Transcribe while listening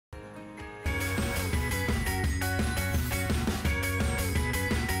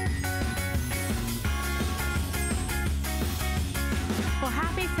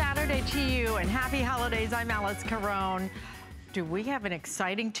you, and happy holidays. I'm Alice Carone. Do we have an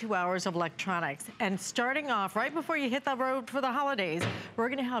exciting 2 hours of electronics? And starting off right before you hit the road for the holidays, we're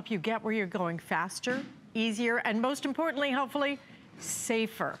gonna help you get where you're going faster, easier, and most importantly, hopefully,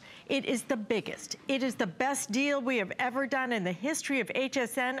 safer. It is the biggest, it is the best deal we have ever done in the history of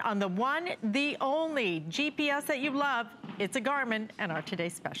HSN on the one, the only GPS that you love. It's a Garmin and our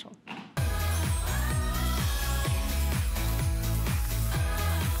today's special.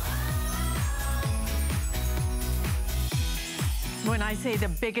 When I say the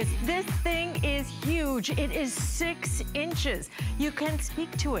biggest, this thing is huge. It is 6 inches. You can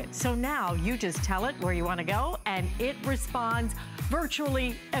speak to it. So now you just tell it where you want to go and it responds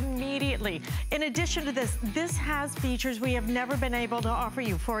virtually immediately. In addition to this, this has features we have never been able to offer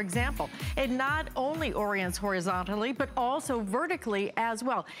you. For example, it not only orients horizontally, but also vertically as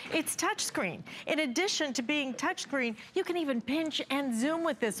well. It's touchscreen. In addition to being touchscreen, you can even pinch and zoom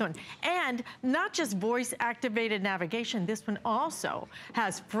with this one. And not just voice-activated navigation, this one also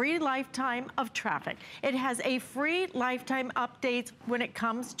has free lifetime of traffic. It has a free lifetime updates when it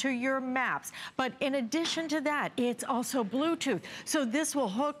comes to your maps. But in addition to that, it's also Bluetooth. So this will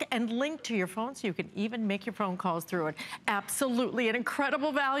hook and link to your phone so you can even make your phone calls through it. Absolutely an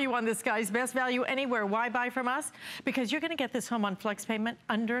incredible value on this, guys. Best value anywhere. Why buy from us? Because you're gonna get this home on flex payment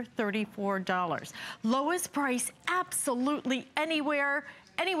under $34. Lowest price absolutely anywhere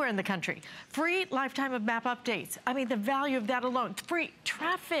in the country. Free lifetime of map updates. I mean, the value of that alone. Free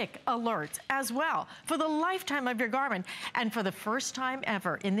traffic alerts as well for the lifetime of your Garmin. And for the first time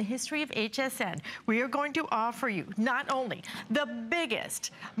ever in the history of HSN, we are going to offer you not only the biggest,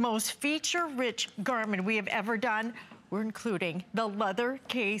 most feature-rich Garmin we have ever done, we're including the leather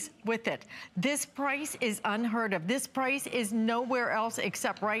case with it. This price is unheard of. This price is nowhere else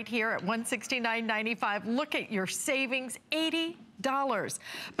except right here at $169.95. Look at your savings, $80.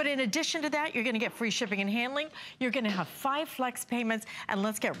 But in addition to that, you're gonna get free shipping and handling. You're gonna have 5 flex payments, and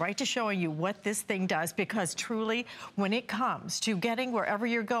let's get right to showing you what this thing does, because truly, when it comes to getting wherever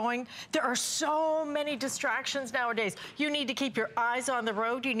you're going, there are so many distractions nowadays. You need to keep your eyes on the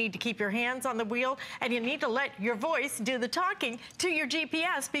road, you need to keep your hands on the wheel, and you need to let your voice do the talking to your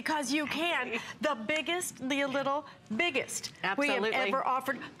GPS, because you can. The biggest, the little biggest Absolutely. we have ever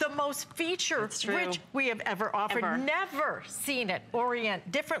offered, the most feature-rich we have ever offered. Never seen it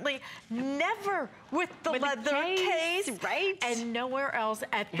orient differently, never with the leather case, right? And nowhere else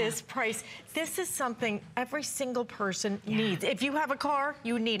at this price. This is something every single person needs. If you have a car,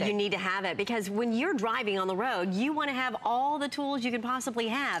 you need it. You need to have it, because when you're driving on the road, you want to have all the tools you can possibly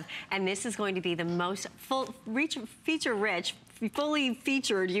have, and this is going to be the most feature-rich, fully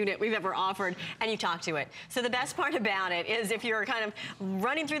featured unit we've ever offered, and you talk to it. So the best part about it is, if you're kind of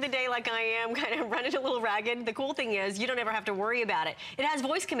running through the day like I am, kind of running a little ragged, the cool thing is you don't ever have to worry about it. It has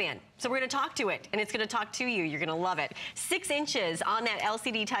voice command, so we're gonna talk to it, and it's gonna talk to you. You're gonna love it. 6 inches on that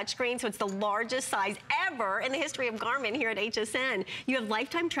LCD touchscreen, so it's the largest size ever in the history of Garmin here at HSN. You have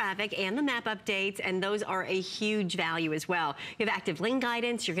lifetime traffic and the map updates, and those are a huge value as well. You have active lane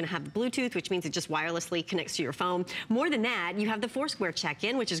guidance, you're gonna have Bluetooth, which means it just wirelessly connects to your phone. More than that, you have the Foursquare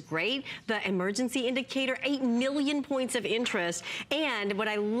check-in, which is great. The emergency indicator, 8 million points of interest. And what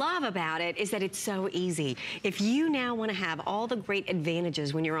I love about it is that it's so easy. If you now want to have all the great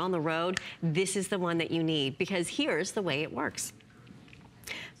advantages when you're on the road, this is the one that you need, because here's the way it works.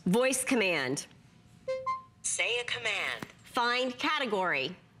 Voice command. Say a command. Find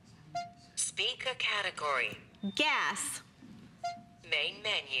category. Speak a category. Gas. Main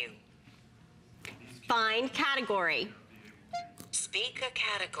menu. Find category. Speak a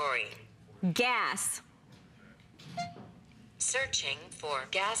category. Gas. Searching for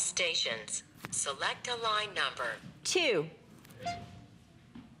gas stations. Select a line number. 2.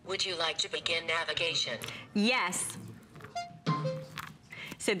 Would you like to begin navigation? Yes.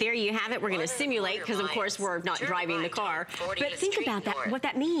 So there you have it. We're going to simulate, because of course we're not driving the car. But think about that, what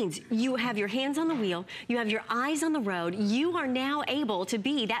that means. You have your hands on the wheel, you have your eyes on the road, you are now able to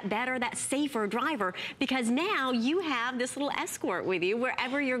be that better, that safer driver, because now you have this little escort with you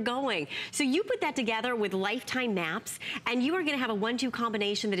wherever you're going. So you put that together with lifetime maps, and you are going to have a 1-2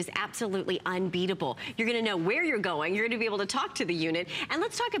 combination that is absolutely unbeatable. You're going to know where you're going, you're going to be able to talk to the unit, and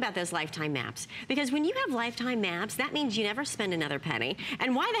let's talk about those lifetime maps. Because when you have lifetime maps, that means you never spend another penny. And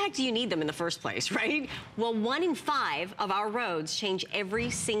And why the heck do you need them in the first place, right? Well, 1 in 5 of our roads change every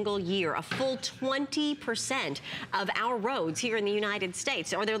single year. A full 20% of our roads here in the United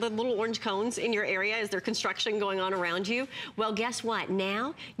States. Are there the little orange cones in your area? Is there construction going on around you? Well, guess what?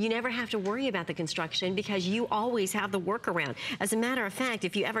 Now, you never have to worry about the construction because you always have the workaround. As a matter of fact,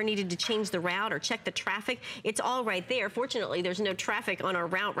 if you ever needed to change the route or check the traffic, it's all right there. Fortunately, there's no traffic on our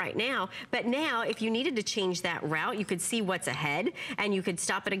route right now. But now, if you needed to change that route, you could see what's ahead, and you could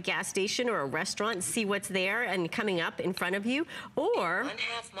stop at a gas station or a restaurant and see what's there and coming up in front of you. Or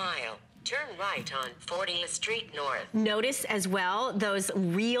 1/2 mile. Turn right on 40th Street North. Notice as well those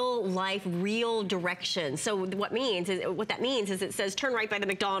real life, real directions. So what that means is it says turn right by the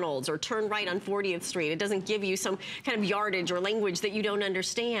McDonald's or turn right on 40th Street. It doesn't give you some kind of yardage or language that you don't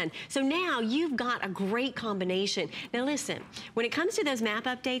understand. So now you've got a great combination. Now listen, when it comes to those map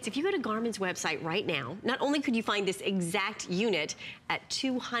updates, if you go to Garmin's website right now, not only could you find this exact unit at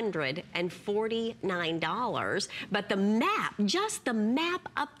 $249, but the map, just the map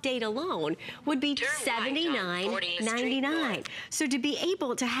update alone, would be $79.99. So to be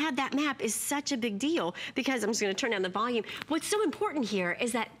able to have that map is such a big deal because I'm just going to turn down the volume. What's so important here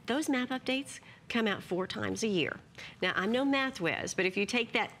is that those map updates come out 4 times a year. Now, I'm no math whiz, but if you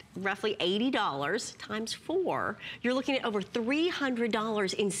take that roughly $80 times 4, you're looking at over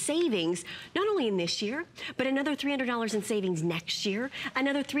 $300 in savings, not only in this year, but another $300 in savings next year,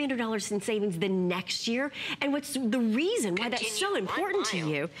 another $300 in savings the next year. And what's the reason why that's so important to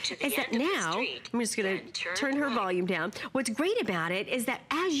you is that now, I'm just gonna turn her volume down. What's great about it is that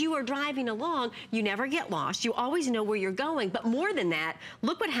as you are driving along, you never get lost. You always know where you're going. But more than that,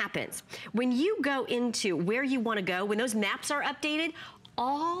 look what happens. When you go into where you want to go, when those maps are updated,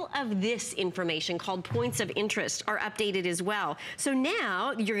 all of this information called points of interest are updated as well. So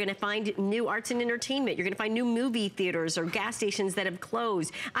now you're going to find new arts and entertainment. You're going to find new movie theaters or gas stations that have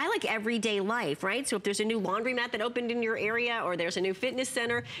closed. I like everyday life, right? So if there's a new laundromat that opened in your area or there's a new fitness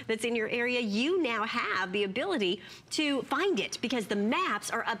center that's in your area, you now have the ability to find it because the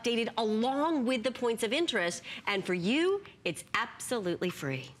maps are updated along with the points of interest. And for you, it's absolutely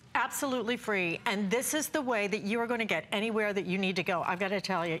free. Absolutely free, and this is the way that you are going to get anywhere that you need to go. I've got to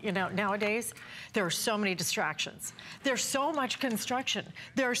tell you, you know, nowadays, there are so many distractions. There's so much construction.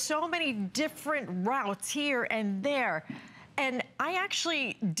 There are so many different routes here and there. And I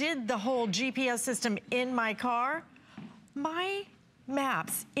actually did the whole GPS system in my car. My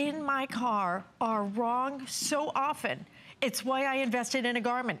maps in my car are wrong so often. It's why I invested in a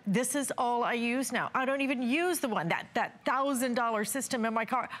Garmin. This is all I use now. I don't even use the one, that $1,000 system in my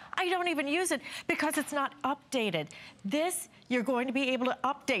car. I don't even use it because it's not updated. This, you're going to be able to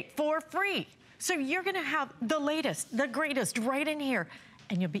update for free. So you're gonna have the latest, the greatest right in here,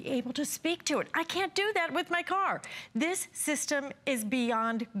 and you'll be able to speak to it. I can't do that with my car. This system is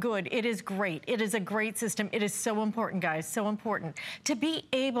beyond good. It is great. It is a great system. It is so important, guys, so important to be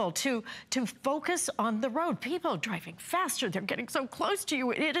able to focus on the road. People driving faster, they're getting so close to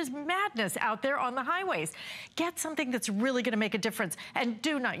you. It is madness out there on the highways. Get something that's really gonna make a difference, and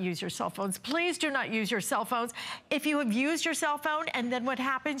do not use your cell phones. Please do not use your cell phones. If you have used your cell phone and then what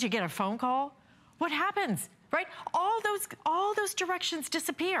happens, you get a phone call, what happens? Right? All those directions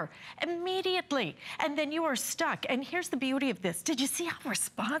disappear immediately, and then you are stuck. And here's the beauty of this. Did you see how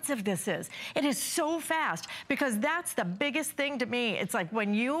responsive this is? It is so fast, because that's the biggest thing to me. It's like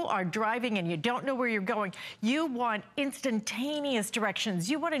when you are driving and you don't know where you're going, you want instantaneous directions.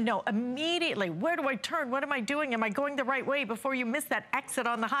 You want to know immediately, where do I turn? What am I doing? Am I going the right way before you miss that exit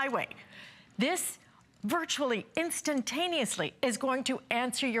on the highway? This virtually instantaneously is going to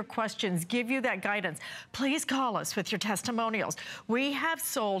answer your questions, give you that guidance. Please call us with your testimonials. We have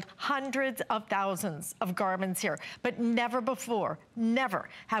sold hundreds of thousands of Garmins here, but never before, never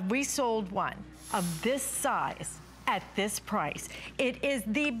have we sold one of this size at this price. It is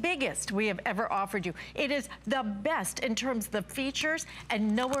the biggest we have ever offered you. It is the best in terms of the features,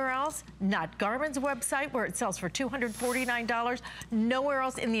 and nowhere else, not Garmin's website where it sells for $249, nowhere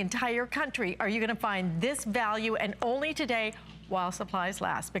else in the entire country are you gonna find this value, and only today while supplies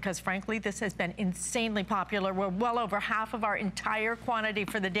last, because frankly, this has been insanely popular. We're well over half of our entire quantity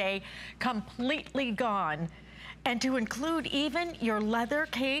for the day completely gone. And to include even your leather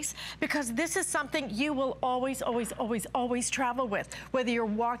case, because this is something you will always, always, always, always travel with. Whether you're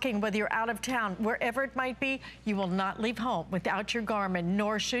walking, whether you're out of town, wherever it might be, you will not leave home without your Garmin,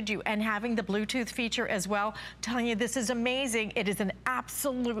 nor should you. And having the Bluetooth feature as well, I'm telling you, this is amazing. It is an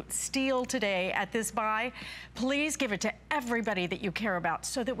absolute steal today at this buy. Please give it to everybody that you care about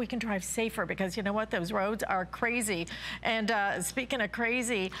so that we can drive safer, because you know what, those roads are crazy. And speaking of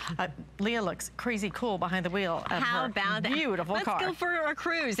crazy, Leah looks crazy cool behind the wheel. of How her about that? beautiful car. Let's go for a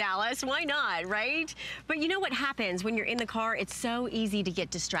cruise, Alice. Why not, right? But you know what happens when you're in the car? It's so easy to get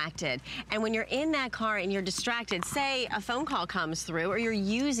distracted. And when you're in that car and you're distracted, say a phone call comes through or you're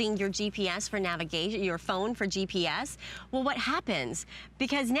using your GPS for navigation, your phone for GPS, well, what happens?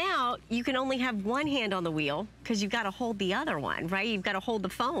 Because now you can only have one hand on the wheel because you've got to hold the other one, right? You've got to hold the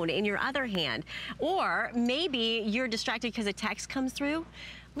phone in your other hand. Or maybe you're distracted because a text comes through.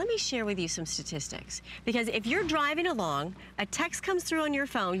 Let me share with you some statistics. Because if you're driving along, a text comes through on your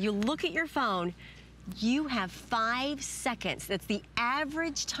phone, you look at your phone, you have 5 seconds. That's the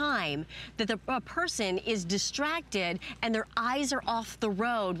average time that a person is distracted and their eyes are off the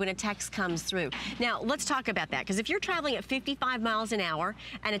road when a text comes through. Now, let's talk about that, because if you're traveling at 55 miles an hour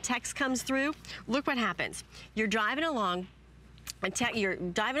and a text comes through, look what happens. You're driving along, a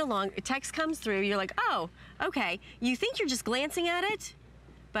text comes through, you're like, oh, okay. You think you're just glancing at it,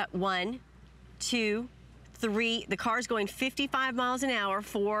 but 1, 2, 3, the car's going 55 miles an hour,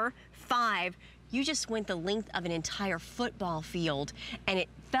 4, 5, you just went the length of an entire football field, and it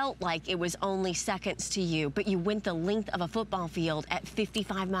felt like it was only seconds to you, but you went the length of a football field at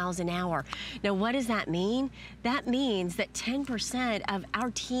 55 miles an hour. Now, what does that mean? That means that 10% of our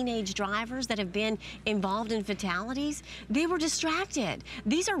teenage drivers that have been involved in fatalities, they were distracted.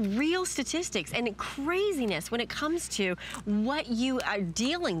 These are real statistics and craziness when it comes to what you are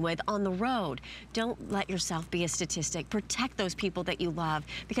dealing with on the road. Don't let yourself be a statistic. Protect those people that you love,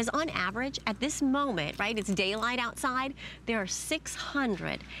 because on average, at this moment, right, it's daylight outside, there are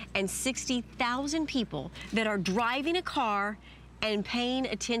 660,000 people that are driving a car and paying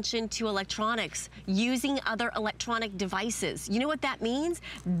attention to electronics, using other electronic devices. You know what that means?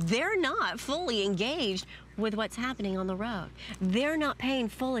 They're not fully engaged with what's happening on the road. They're not paying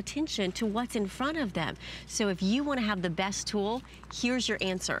full attention to what's in front of them. So if you want to have the best tool, here's your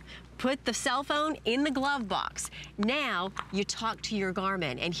answer. Put the cell phone in the glove box. Now you talk to your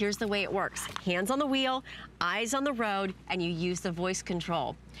Garmin, and here's the way it works. Hands on the wheel, eyes on the road, and you use the voice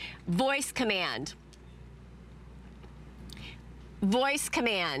control. Voice command. Voice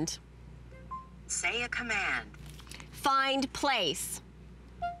command. Say a command. Find place.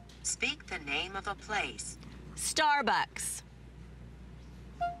 Speak the name of a place. Starbucks.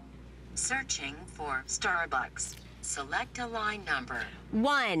 Searching for Starbucks. Select a line number.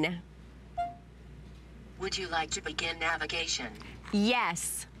 1. Would you like to begin navigation?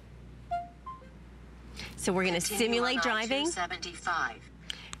 Yes. So we're going to simulate driving. 75.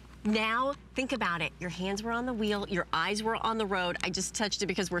 Now, think about it. Your hands were on the wheel, your eyes were on the road. I just touched it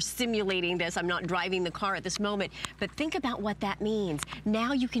because we're simulating this. I'm not driving the car at this moment. But think about what that means.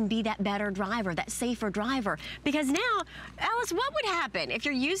 Now you can be that better driver, that safer driver. Because now, Alice, what would happen if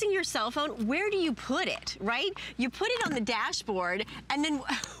you're using your cell phone? Where do you put it, right? You put it on the dashboard, and then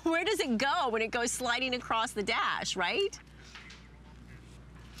where does it go when it goes sliding across the dash, right?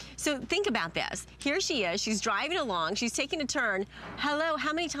 So think about this. Here she is, she's driving along, she's taking a turn. Hello,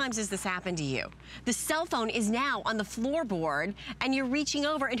 how many times has this happened to you? The cell phone is now on the floorboard and you're reaching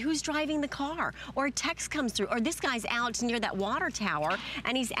over, and who's driving the car? Or a text comes through, or this guy's out near that water tower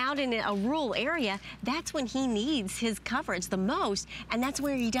and he's out in a rural area. That's when he needs his coverage the most, and that's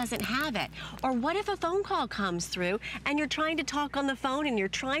where he doesn't have it. Or what if a phone call comes through and you're trying to talk on the phone and you're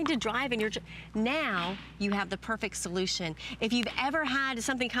trying to drive, and now you have the perfect solution. If you've ever had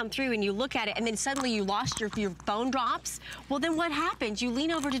something come through and you look at it and then suddenly you lost your phone drops, well, then what happens? You lean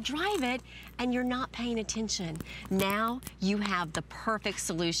over to drive it and you're not paying attention. Now you have the perfect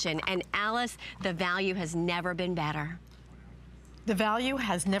solution. And Alice, the value has never been better. The value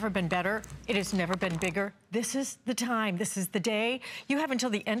has never been better. It has never been bigger. This is the time. This is the day. You have until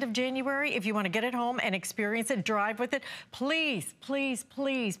the end of January if you want to get it home and experience it, drive with it. Please, please,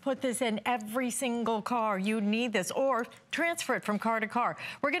 please put this in every single car. You need this, or transfer it from car to car.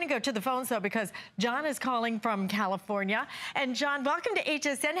 We're going to go to the phones, though, because John is calling from California. And John, welcome to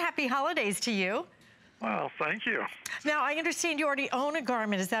HSN. Happy holidays to you. Well, thank you. Now, I understand you already own a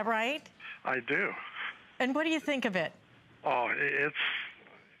Garmin. Is that right? I do. And what do you think of it? Oh, it's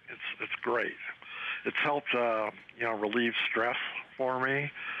great. It's helped, relieve stress for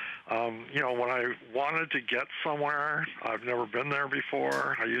me. When I wanted to get somewhere, I've never been there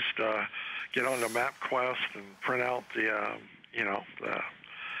before. I used to get on the MapQuest and print out the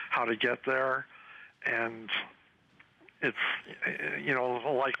how to get there, and it's,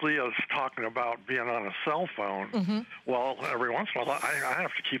 like Leah's talking about being on a cell phone. Mm-hmm. Well, every once in a while, I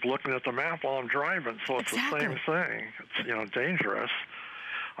have to keep looking at the map while I'm driving, so it's exactly the same thing. It's, dangerous.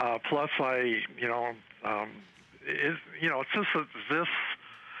 Plus, it's just that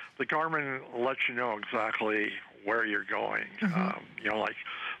the Garmin lets you know exactly where you're going. Mm-hmm. Like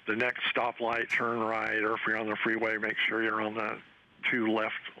the next stoplight, turn right, or if you're on the freeway, make sure you're on the 2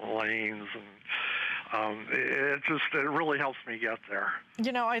 left lanes. And it really helps me get there.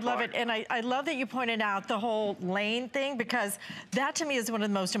 You know, I love it. And I love that you pointed out the whole lane thing, because that to me is one of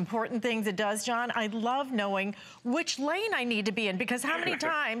the most important things it does, John. I love knowing which lane I need to be in, because how many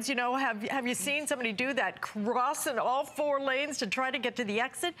times, you know, have you seen somebody do that, crossing all 4 lanes to try to get to the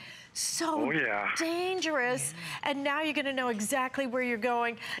exit? So dangerous. Yeah. And now you're going to know exactly where you're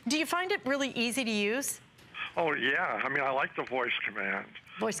going. Do you find it really easy to use? Oh, yeah. I mean, I like the voice command.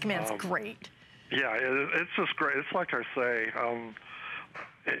 Voice command's great. Yeah, it's just great. It's like I say,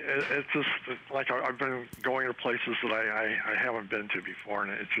 it's just like I've been going to places that I haven't been to before,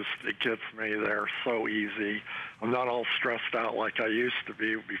 and it gets me there so easy. I'm not all stressed out like I used to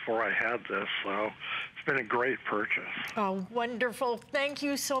be before I had this, so it's been a great purchase. Oh, wonderful. Thank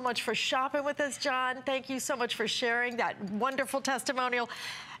you so much for shopping with us, John. Thank you so much for sharing that wonderful testimonial,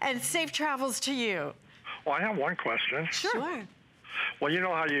 and safe travels to you. Well, I have one question. Sure. Well, you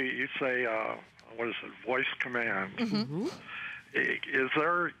know how you say, what is it, voice command? Mm-hmm.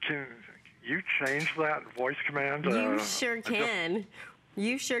 Can you change that voice command? You sure can.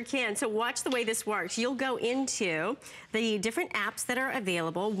 You sure can. So watch the way this works. You'll go into the different apps that are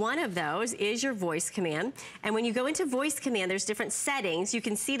available. One of those is your voice command. And when you go into voice command, there's different settings. You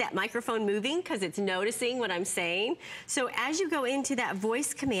can see that microphone moving because it's noticing what I'm saying. So as you go into that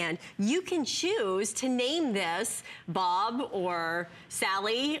voice command, you can choose to name this Bob or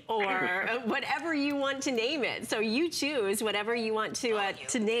Sally or whatever you want to name it. So you choose whatever you want to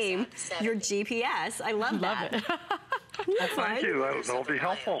name your GPS. I love that. Love it. Thank you. That'll be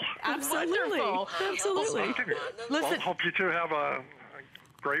helpful. Absolutely. Absolutely. Listen, well, hope you two have a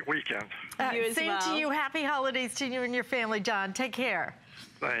great weekend. Same to you. Happy holidays to you and your family, John. Take care.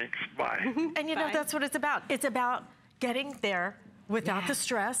 Thanks. Bye. And you know, that's what it's about. It's about getting there without the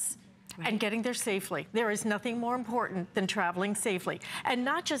stress. And getting there safely. There is nothing more important than traveling safely. And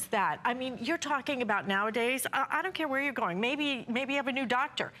not just that. I mean, you're talking about nowadays, I don't care where you're going. Maybe you have a new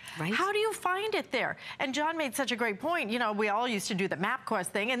doctor. Right. How do you find it there? And John made such a great point. You know, we all used to do the MapQuest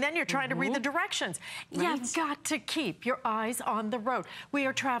thing, and then you're trying to read the directions. Right. You've got to keep your eyes on the road. We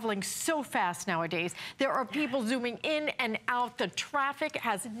are traveling so fast nowadays. There are people zooming in and out. The traffic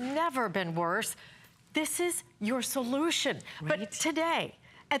has never been worse. This is your solution. Right. But today,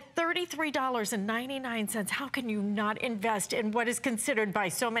 at $33.99, how can you not invest in what is considered by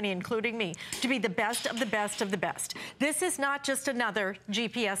so many, including me, to be the best of the best of the best? This is not just another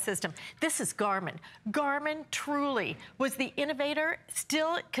GPS system. This is Garmin. Garmin truly was the innovator,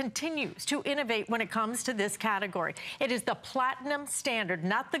 still continues to innovate when it comes to this category. It is the platinum standard,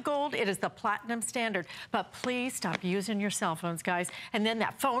 not the gold, it is the platinum standard. But please stop using your cell phones, guys. And then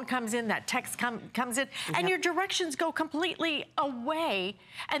that phone comes in, that text comes in, and your directions go completely away.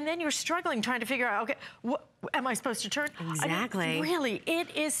 And then you're struggling trying to figure out, okay, what am I supposed to turn? Exactly. I mean, really, it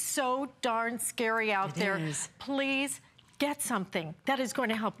is so darn scary out there. Is. Please get something that is going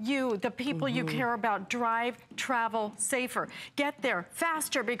to help you, the people you care about, drive, travel safer. Get there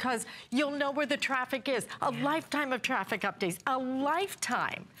faster because you'll know where the traffic is. A lifetime of traffic updates, a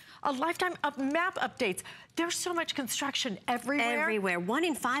lifetime of map updates. There's so much construction everywhere. Everywhere. 1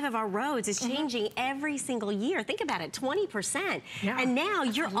 in 5 of our roads is changing every single year. Think about it, 20%. Yeah. And now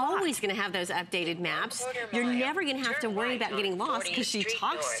you're always going to have those updated maps. You're never going to have to worry about getting lost because she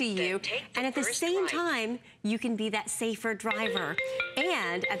talks to you. And at the same time, you can be that safer driver.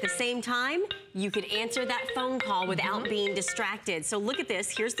 And at the same time, you could answer that phone call without being distracted. So look at this.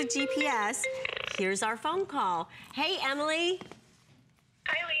 Here's the GPS. Here's our phone call. Hey, Emily.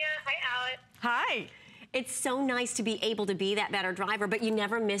 Hi, Leah. Hi, Alex. Hi. It's so nice to be able to be that better driver, but you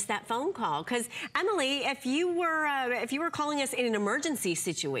never miss that phone call. Because Emily, if you were calling us in an emergency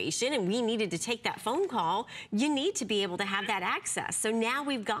situation and we needed to take that phone call, you need to be able to have that access. So now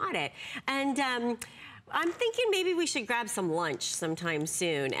we've got it. And I'm thinking maybe we should grab some lunch sometime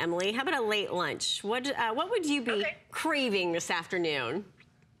soon. Emily, how about a late lunch? What would you be craving this afternoon?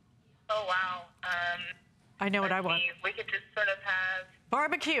 Oh, wow. I know what I want. We could just sort of have...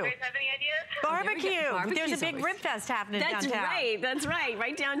 Barbecue. You guys have any ideas? Barbecue. There's a big rib fest happening downtown. That's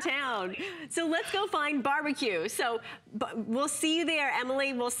right downtown. So let's go find barbecue. So we'll see you there,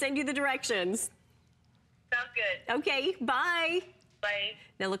 Emily. We'll send you the directions. Sounds good. Okay, bye. Bye.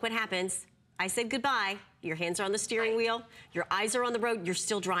 Now look what happens. I said goodbye. Your hands are on the steering wheel. Your eyes are on the road. You're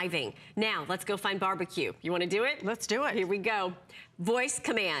still driving. Now let's go find barbecue. You want to do it? Let's do it. Here we go. Voice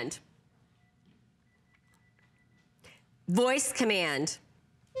command. Voice command.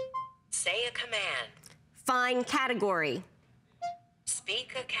 Say a command. Find category.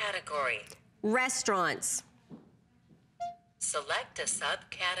 Speak a category. Restaurants. Select a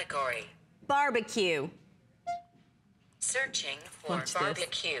subcategory. Barbecue. Searching for Watch this.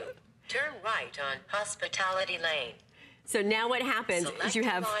 barbecue. Turn right on Hospitality Lane. So now what happens Select is you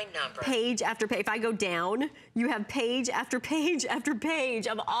have line number. page after page. If I go down, you have page after page after page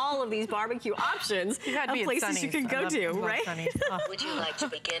of all of these barbecue options You gotta of be at places Sunny's. you can I go love- to, love right? Sunny's. Oh. Would you like to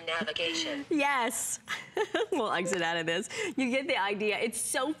begin navigation? Yes. We'll exit out of this. You get the idea. It's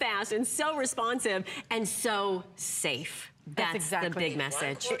so fast and so responsive and so safe. That's exactly the big One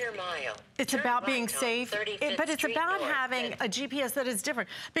message. quarter mile. It's Turn about right being on safe, 35th but it's Street about North, having then a GPS that is different,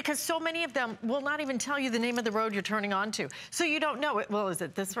 because so many of them will not even tell you the name of the road you're turning onto. So you don't know, well, is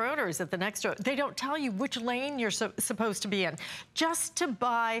it this road or is it the next road? They don't tell you which lane you're supposed to be in. Just to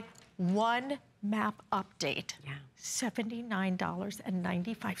buy one map update. Yeah.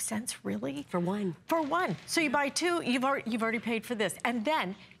 $79.95, really? For one. For one. So you buy two, you've already paid for this. And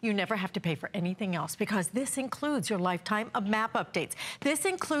then you never have to pay for anything else, because this includes your lifetime of map updates. This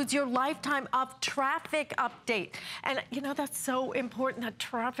includes your lifetime of traffic update. And you know, that's so important. That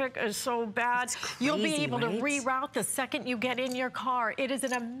traffic is so bad. It's crazy, You'll be able right? to reroute the second you get in your car. It is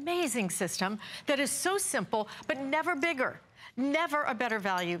an amazing system that is so simple, but never bigger. Never a better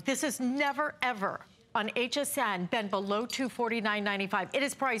value. This is never, ever on HSN been below $249.95. It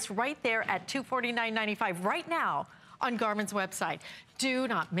is priced right there at $249.95 right now on Garmin's website. Do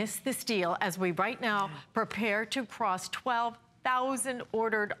not miss this deal as we right now prepare to cross 12,000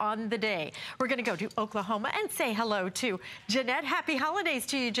 ordered on the day. We're going to go to Oklahoma and say hello to Jeanette. Happy holidays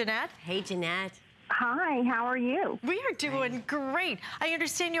to you, Jeanette. Hey, Jeanette. Hi, how are you? We are doing great. I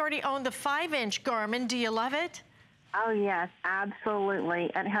understand you already own the 5-inch Garmin. Do you love it? Oh, yes, absolutely.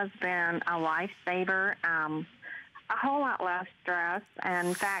 It has been a lifesaver, a whole lot less stress. And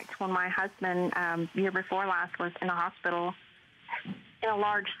in fact, when my husband, year before last, was in a hospital in a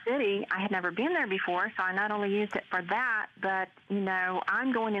large city, I had never been there before, so I not only used it for that, but, you know,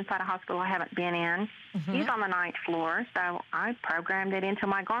 I'm going inside a hospital I haven't been in. He's on the 9th floor, so I programmed it into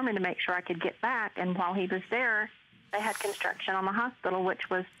my Garmin to make sure I could get back. And while he was there, they had construction on the hospital, which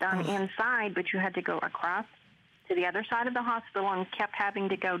was done inside, but you had to go across to the other side of the hospital and kept having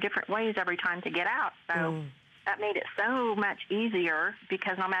to go different ways every time to get out. So that made it so much easier,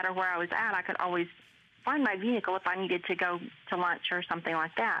 because no matter where I was at, I could always find my vehicle if I needed to go to lunch or something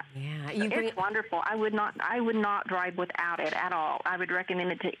like that. Yeah, So it's wonderful. I would not drive without it at all. I would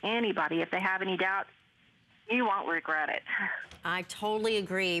recommend it to anybody. If they have any doubts, you won't regret it. I totally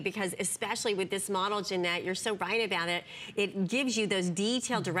agree, because especially with this model, Jeanette, you're so right about it. It gives you those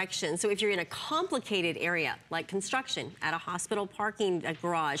detailed directions. So if you're in a complicated area, like construction at a hospital parking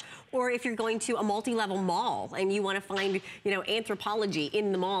garage, or if you're going to a multi-level mall and you want to find, you know, anthropology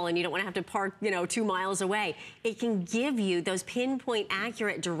in the mall and you don't want to have to park, you know, 2 miles away, it can give you those pinpoint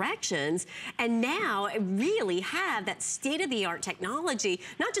accurate directions. And now really have that state-of-the-art technology,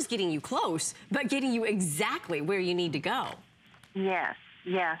 not just getting you close, but getting you exactly where you need to go. Yes,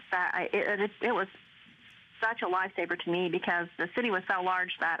 yes. It was such a lifesaver to me, because the city was so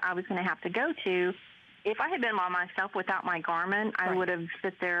large that I was going to have to go to. If I had been by myself without my Garmin, I would have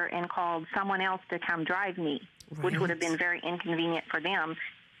sit there and called someone else to come drive me, which would have been very inconvenient for them.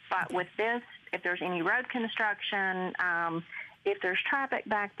 But with this, if there's any road construction, if there's traffic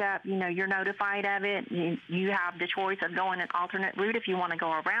backed up, you know, you're notified of it. You have the choice of going an alternate route if you want to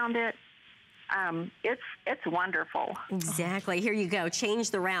go around it. It's wonderful. Exactly. Here you go.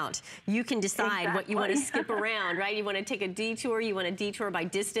 Change the route. You can decide what you want to skip around, right? You want to take a detour. You want to detour by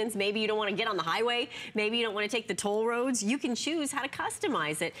distance. Maybe you don't want to get on the highway. Maybe you don't want to take the toll roads. You can choose how to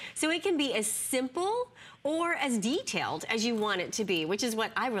customize it. So it can be as simple or as detailed as you want it to be, which is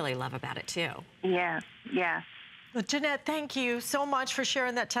what I really love about it too. Yes, yes. Well, Jeanette, thank you so much for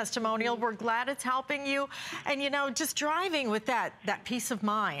sharing that testimonial. We're glad it's helping you. And, you know, just driving with that peace of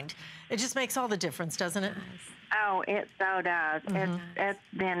mind, it just makes all the difference, doesn't it? Oh, it so does. It's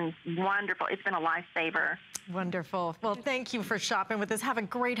been wonderful. It's been a lifesaver. Wonderful. Well, thank you for shopping with us. Have a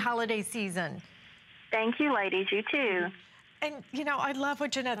great holiday season. Thank you, ladies. You too. And, you know, I love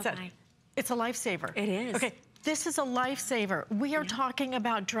what Jeanette said. It's a lifesaver. It is. Okay, this is a lifesaver. We are talking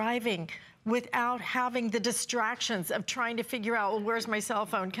about driving without having the distractions of trying to figure out, well, where's my cell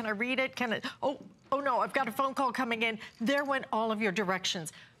phone? Can I read it? Can it? Oh no, I've got a phone call coming in. There went all of your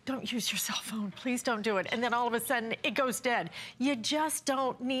directions. Don't use your cell phone. Please don't do it. And then all of a sudden, it goes dead. You just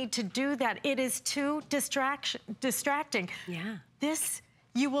don't need to do that. It is too distracting. Yeah. This,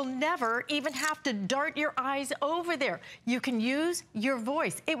 you will never even have to dart your eyes over there. You can use your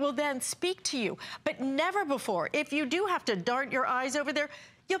voice. It will then speak to you. But never before, if you do have to dart your eyes over there,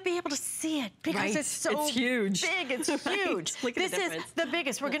 you'll be able to see it because it's so it's huge. big. It's huge. Look at this the difference. is the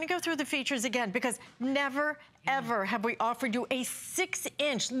biggest. We're going to go through the features again because never, ever have we offered you a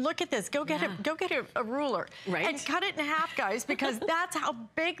 6-inch. Look at this. Go get a ruler and cut it in half, guys, because that's how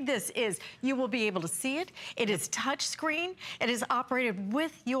big this is. You will be able to see it. It is touch screen. It is operated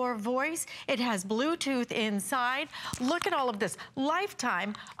with your voice. It has Bluetooth inside. Look at all of this.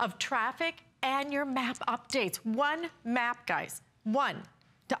 Lifetime of traffic and your map updates. One map, guys. One.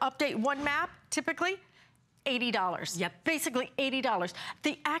 To update one map, typically, $80. Yep. Basically $80.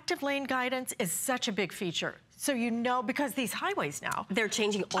 The active lane guidance is such a big feature. So you know, because these highways now, they're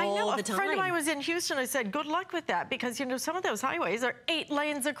changing all the time. A friend of mine was in Houston. I said, good luck with that, because you know some of those highways are 8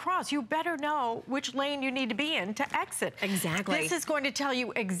 lanes across. You better know which lane you need to be in to exit. Exactly. This is going to tell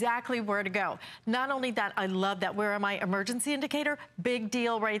you exactly where to go. Not only that, I love that Where Am I emergency indicator. Big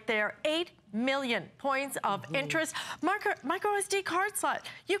deal right there. 8 million points of interest. Micro SD card slot.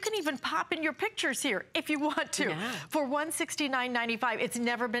 You can even pop in your pictures here if you want to. For $169.95. It's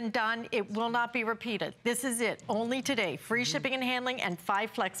never been done. It will not be repeated. This is it. Only today. Free shipping and handling and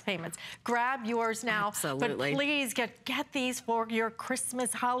 5 flex payments. Grab yours now. Absolutely. But please get these for your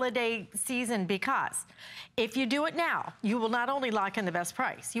Christmas holiday season, because if you do it now, you will not only lock in the best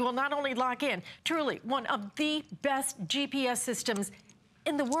price, you will not only lock in truly one of the best GPS systems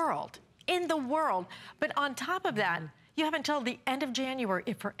in the world. But on top of that, you have until the end of January.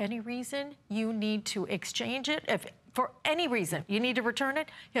 If for any reason you need to exchange it, if for any reason you need to return it,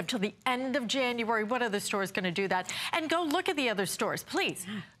 you have till the end of January. What other store is going to do that? And go look at the other stores. Please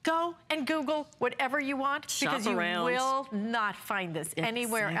go and Google whatever you want, because you will not find this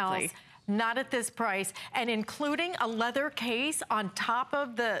anywhere else. Not at this price, and including a leather case on top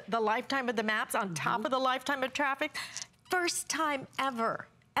of the lifetime of the maps, on top of the lifetime of traffic. First time ever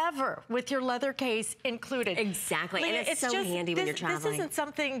with your leather case included. Exactly, and it's so just handy when you're traveling. This isn't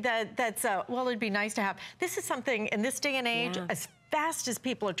something that's, well, it'd be nice to have. This is something in this day and age, as fast as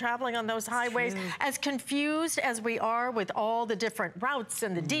people are traveling on those highways, as confused as we are with all the different routes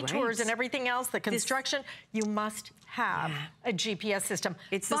and the detours and everything else, the construction, you must have a GPS system.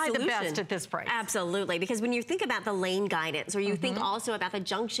 It's buy the best at this price. Absolutely, because when you think about the lane guidance, or you think also about the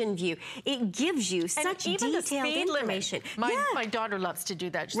junction view, it gives you such detailed information. My daughter loves to do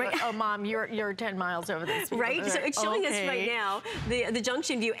that. She's like, oh, Mom, you're 10 miles over the speed limit. So it's showing us right now the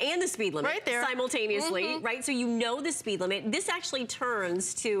junction view and the speed limit simultaneously, right? So you know the speed limit. This actually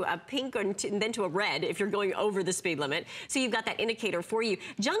turns to a pink and then to a red if you're going over the speed limit. So you've got that indicator for you.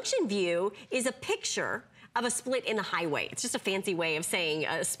 Junction view is a picture of a split in the highway. It's just a fancy way of saying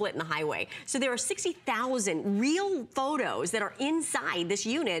a split in the highway. So there are 60,000 real photos that are inside this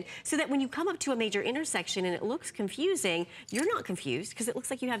unit, so that when you come up to a major intersection and it looks confusing, you're not confused, because it looks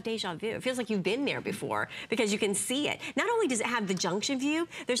like you have deja vu. It feels like you've been there before, because you can see it. Not only does it have the junction view,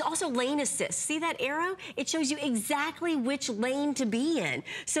 there's also lane assist. See that arrow? It shows you exactly which lane to be in,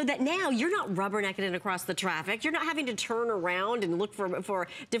 so that now you're not rubbernecking across the traffic. You're not having to turn around and look for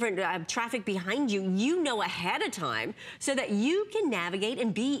different traffic behind you. You know ahead of time, so that you can navigate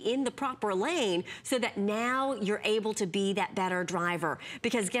and be in the proper lane, so that now you're able to be that better driver.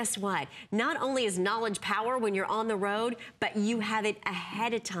 Because guess what? Not only is knowledge power when you're on the road, but you have it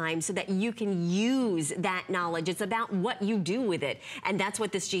ahead of time so that you can use that knowledge. It's about what you do with it. And that's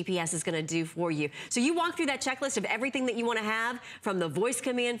what this GPS is going to do for you. So you walk through that checklist of everything that you want to have, from the voice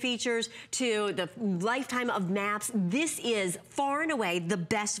command features to the lifetime of maps. This is far and away the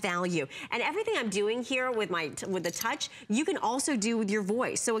best value. And everything I'm doing here with the touch, you can also do with your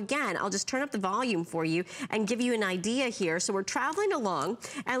voice. So again, I'll just turn up the volume for you and give you an idea here. So we're traveling along,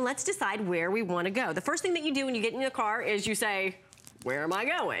 and let's decide where we want to go. The first thing that you do when you get in the car is you say, where am I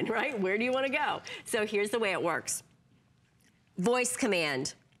going, right? Where do you want to go? So here's the way it works. Voice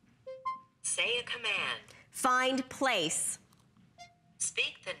command. Say a command. Find place.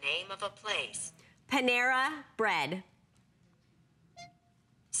 Speak the name of a place. Panera Bread.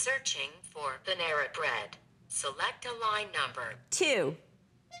 Searching for Panera Bread. Select a line number. 2.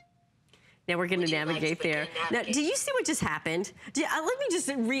 Now we're going to navigate there. Now, do you see what just happened? Let me just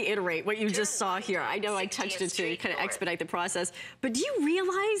reiterate what you just saw here. I know I touched it to kind of expedite the process, but do you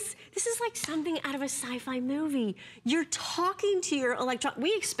realize this is like something out of a sci-fi movie? You're talking to your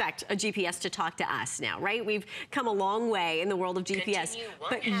we expect a GPS to talk to us now, right? We've come a long way in the world of GPS,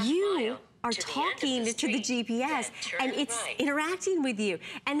 but you are talking to the GPS, and it's interacting with you.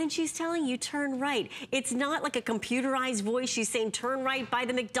 And then she's telling you, turn right. It's not like a computerized voice. She's saying, turn right by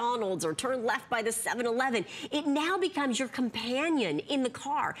the McDonald's or turn left by the 7-Eleven. It now becomes your companion in the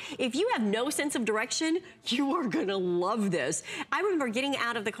car. If you have no sense of direction, you are gonna love this. I remember getting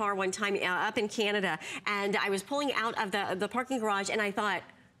out of the car one time up in Canada, and I was pulling out of the parking garage, and I thought,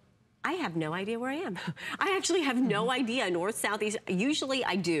 I have no idea where I am. I actually have no idea, north, south, east. Usually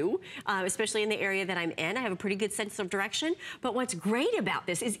I do, especially in the area that I'm in. I have a pretty good sense of direction. But what's great about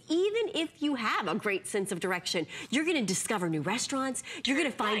this is even if you have a great sense of direction, you're gonna discover new restaurants. You're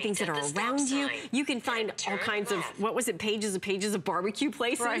gonna find things that are around you. You can find all kinds of, what was it, pages of barbecue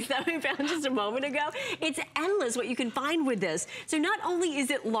places that we found just a moment ago. It's endless what you can find with this. So not only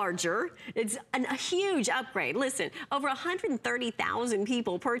is it larger, it's a huge upgrade. Listen, over 130,000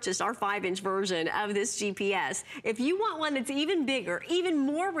 people purchased our 5-inch version of this GPS. If you want one that's even bigger, even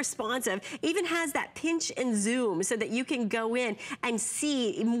more responsive, even has that pinch and zoom so that you can go in and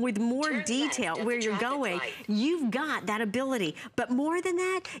see with more detail where you're going, you've got that ability. But more than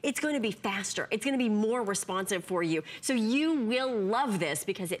that, it's going to be faster. It's going to be more responsive for you. So you will love this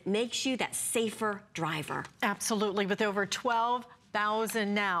because it makes you that safer driver. Absolutely, with over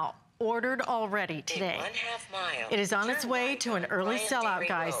 12,000 now ordered already today. It is on its way to an early sellout,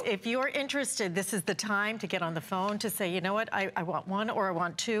 guys. If you're interested, this is the time to get on the phone to say, you know what, I want one, or I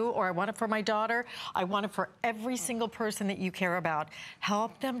want two, or I want it for my daughter. I want it for every single person that you care about.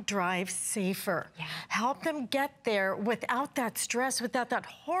 Help them drive safer. Help them get there without that stress, without that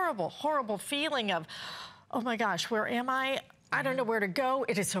horrible, horrible feeling of, oh my gosh, where am I? I don't know where to go.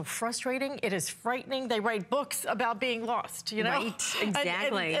 It is so frustrating. It is frightening. They write books about being lost, you know? Right,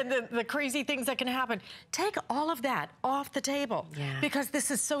 exactly. And the crazy things that can happen. Take all of that off the table because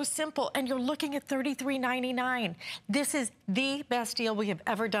this is so simple, and you're looking at $33.99. This is the best deal we have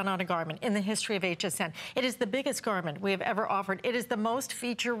ever done on a garment in the history of HSN. It is the biggest garment we have ever offered. It is the most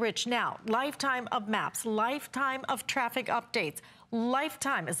feature-rich. Now, lifetime of maps, lifetime of traffic updates,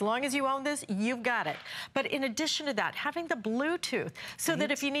 lifetime. As long as you own this, you've got it. But in addition to that, having the Bluetooth so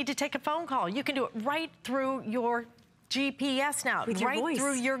that if you need to take a phone call, you can do it right through your GPS now, right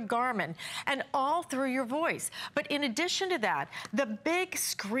through your Garmin, and all through your voice. But in addition to that, the big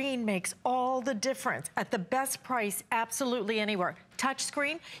screen makes all the difference at the best price absolutely anywhere. Touch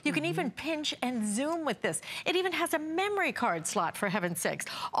screen, you can even pinch and zoom with this. It even has a memory card slot, for heaven's sakes.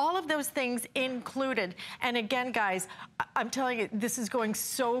 All of those things included. And again, guys, I'm telling you, this is going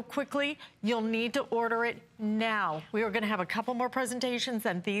so quickly, you'll need to order it now. We are gonna have a couple more presentations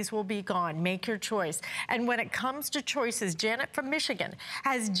and these will be gone. Make your choice. And when it comes to choices, Janet from Michigan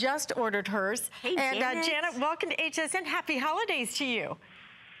has just ordered hers. Hey, and Janet. Janet, welcome to HSN. Happy holidays to you.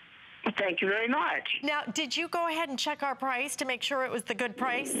 Thank you very much. Now, did you go ahead and check our price to make sure it was the good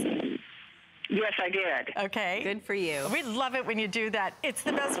price? Yes, I did. Okay. Good for you. We love it when you do that. It's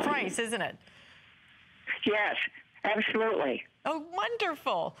the best price, isn't it? Yes, absolutely. Oh,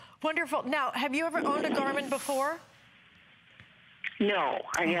 wonderful. Wonderful. Now, have you ever owned a Garmin before? No,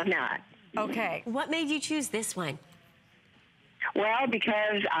 I have not. Okay. What made you choose this one? Well,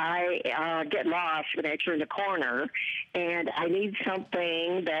 because I get lost when I turn the corner, and I need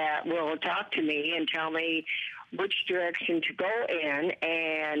something that will talk to me and tell me which direction to go in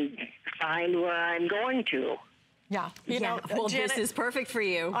and find where I'm going to. Yeah. You know, well, Janet, this is perfect for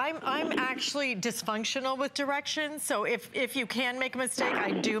you. I'm actually dysfunctional with directions, so if you can make a mistake,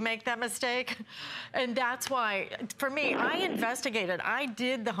 I do make that mistake. And that's why, for me, I investigated. I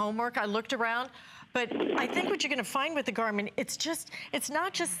did the homework. I looked around. But I think what you're going to find with the Garmin, it's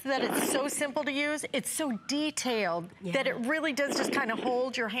not just that it's so simple to use, it's so detailed that it really does just kind of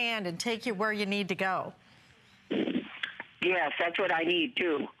hold your hand and take you where you need to go. Yes, that's what I need,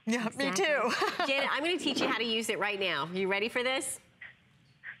 too. Yeah, me too. Janet, I'm going to teach you how to use it right now. You ready for this?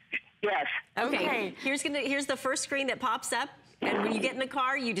 Yes. Okay. Here's the first screen that pops up. And when you get in the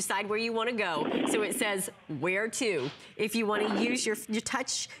car, you decide where you want to go. So it says where to. If you want to use your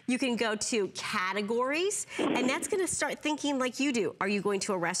touch, you can go to categories. And that's going to start thinking like you do. Are you going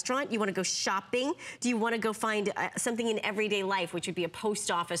to a restaurant? You want to go shopping? Do you want to go find something in everyday life, which would be a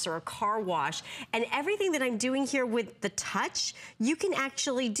post office or a car wash? And everything that I'm doing here with the touch, you can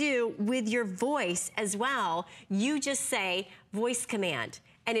actually do with your voice as well. You just say voice command,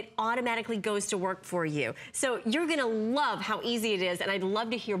 and it automatically goes to work for you. So you're gonna love how easy it is, and I'd love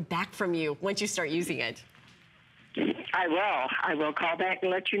to hear back from you once you start using it. I will. I will call back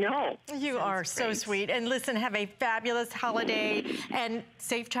and let you know. You are so sweet. And listen, have a fabulous holiday and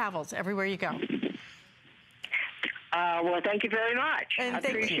safe travels everywhere you go. Well, thank you very much. And I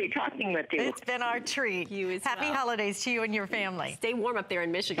appreciate talking with you. It's been our treat. You as Happy well. holidays to you and your family. Stay warm up there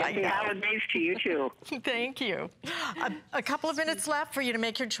in Michigan. Happy holidays to you, too. Thank you. A couple of minutes left for you to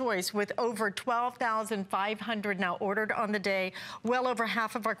make your choice with over 12,500 now ordered on the day. Well over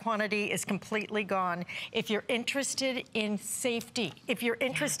half of our quantity is completely gone. If you're interested in safety, if you're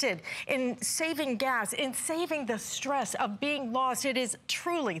interested in saving gas, in saving the stress of being lost, it is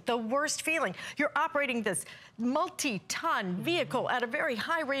truly the worst feeling. You're operating this multi multi-ton vehicle at a very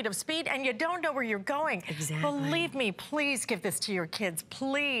high rate of speed, and you don't know where you're going. Exactly. Believe me, please give this to your kids.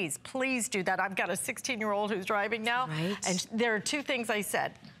 Please, please do that. I've got a 16-year-old who's driving now, and there are two things I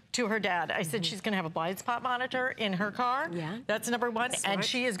said to her dad. I said she's going to have a blind spot monitor in her car. Yeah. That's number one. And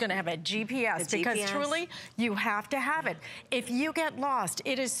she is going to have a GPS because truly, you have to have it. If you get lost,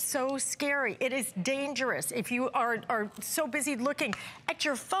 it is so scary. It is dangerous. If you are so busy looking at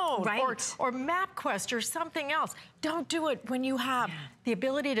your phone or MapQuest or something else, don't do it when you have the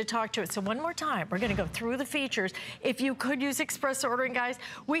ability to talk to it. So one more time, we're going to go through the features. If you could use express ordering, guys,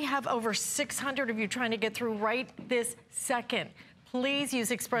 we have over 600 of you trying to get through right this second. Please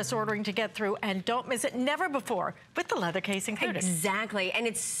use express ordering to get through, and don't miss it. Never before with the leather case included. Exactly, and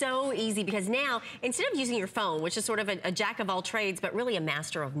it's so easy because now, instead of using your phone, which is sort of a jack of all trades, but really a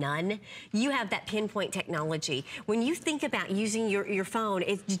master of none, you have that pinpoint technology. When you think about using your phone,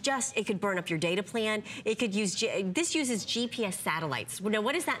 it could burn up your data plan. It could use, this uses GPS satellites. Now,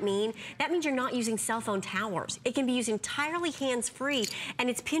 what does that mean? That means you're not using cell phone towers. It can be used entirely hands-free, and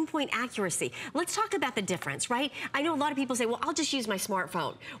it's pinpoint accuracy. Let's talk about the difference, right? I know a lot of people say, well, I'll just use my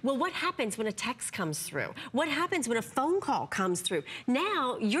smartphone. Well, what happens when a text comes through? What happens when a phone call comes through?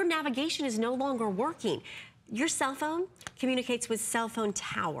 Now, your navigation is no longer working. Your cell phone communicates with cell phone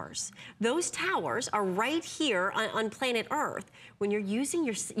towers. Those towers are right here on planet Earth. When you're using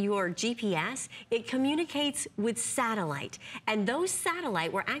your GPS, it communicates with satellite. And those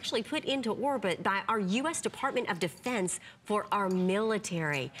satellite were actually put into orbit by our U.S. Department of Defense for our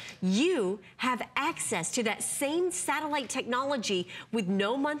military. You have access to that same satellite technology with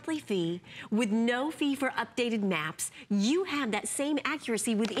no monthly fee, with no fee for updated maps. You have that same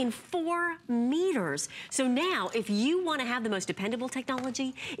accuracy within 4 meters. So now, if you want to have the most dependable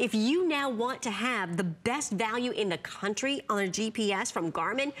technology, if you now want to have the best value in the country on a GPS from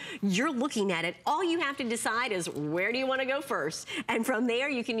Garmin, you're looking at it. All you have to decide is where do you want to go first? And from there,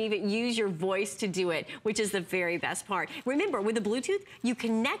 you can even use your voice to do it, which is the very best part. Remember, with the Bluetooth, you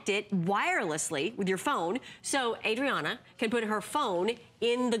connect it wirelessly with your phone. So Adriana can put her phone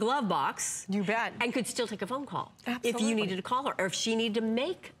in the glove box. You bet. And could still take a phone call. Absolutely. If you needed to call her, or if she needed to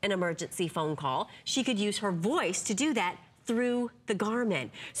make an emergency phone call, she could use her voice to do that through the Garmin.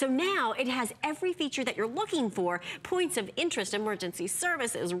 So now it has every feature that you're looking for, points of interest, emergency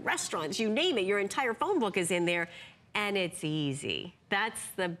services, restaurants, you name it, your entire phone book is in there, and it's easy. That's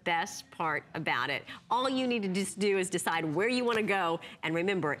the best part about it. All you need to just do is decide where you want to go, and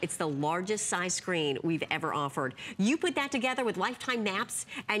remember, it's the largest size screen we've ever offered. You put that together with lifetime maps,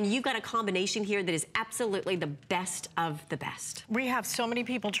 and you've got a combination here that is absolutely the best of the best. We have so many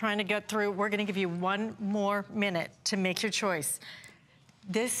people trying to get through. We're going to give you 1 more minute to make your choice.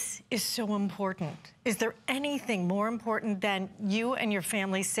 This is so important. Is there anything more important than you and your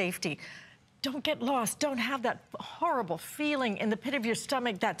family's safety? Don't get lost. Don't have that horrible feeling in the pit of your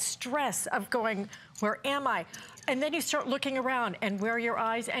stomach, that stress of going, where am I? And then you start looking around, and where are your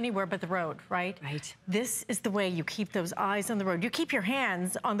eyes? Anywhere but the road, right? Right. This is the way you keep those eyes on the road. You keep your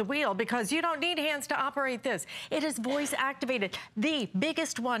hands on the wheel because you don't need hands to operate this. It is voice activated. The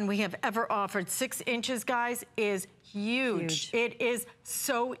biggest one we have ever offered, 6 inches, guys, is huge. It is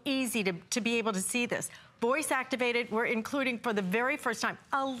so easy to be able to see this. Voice activated, we're including for the very first time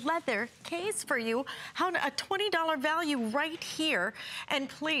a leather case for you. A $20 value right here. And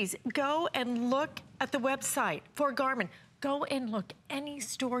please go and look at the website for Garmin. Go and look any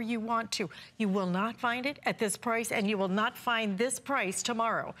store you want to. You will not find it at this price, and you will not find this price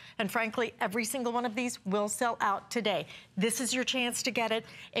tomorrow. And frankly, every single one of these will sell out today. This is your chance to get it.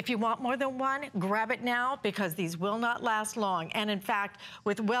 If you want more than one, grab it now because these will not last long. And in fact,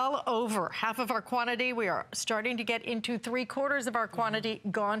 with well over half of our quantity, we are starting to get into 3/4 of our quantity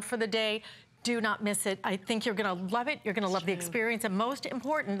gone for the day. Do not miss it. I think you're gonna love it. You're gonna love the experience, and most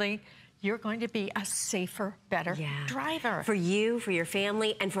importantly, you're going to be a safer, better driver. For you, for your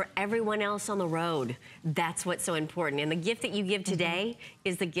family, and for everyone else on the road. That's what's so important. And the gift that you give today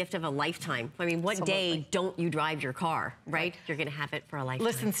is the gift of a lifetime. I mean, what day don't you drive your car, right? You're going to have it for a lifetime.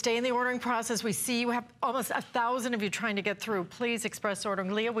 Listen, stay in the ordering process. We see you have almost 1,000 of you trying to get through. Please express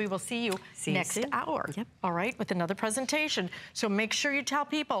ordering. Leah, we will see you next hour. Yep. All right, with another presentation. So make sure you tell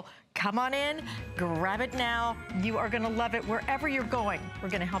people, come on in, grab it now. You are going to love it wherever you're going. We're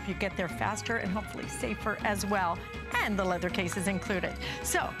going to help you get there faster and hopefully safer as well. And the leather case is included.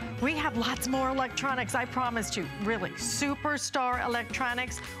 So we have lots more electronics, I promised you. Really, superstar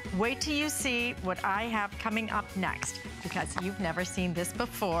electronics. Wait till you see what I have coming up next, because you've never seen this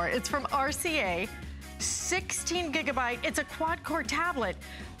before. It's from RCA. 16 gigabyte. It's a quad-core tablet,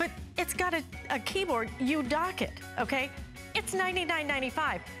 but it's got a keyboard. You dock it, okay? it's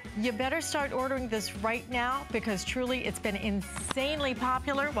 $99.95. You better start ordering this right now because truly it's been insanely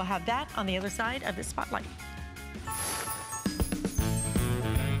popular. We'll have that on the other side of the spotlight.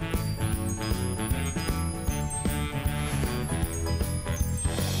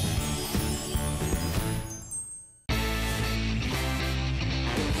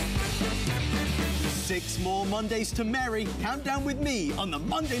 Six more Mondays to Merry. Countdown with me on the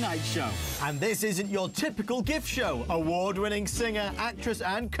Monday Night Show. And this isn't your typical gift show. Award-winning singer, actress,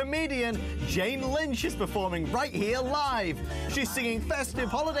 and comedian Jane Lynch is performing right here live. She's singing festive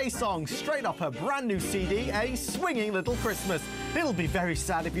holiday songs straight off her brand new CD, A Swinging Little Christmas. It'll be very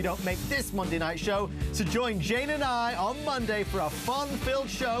sad if you don't make this Monday Night Show. So join Jane and I on Monday for a fun-filled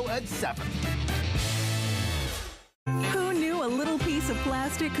show at 7. A little piece of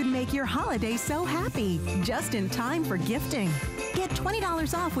plastic could make your holiday so happy, just in time for gifting. Get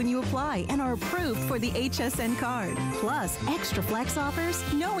 $20 off when you apply and are approved for the HSN card. Plus, extra flex offers,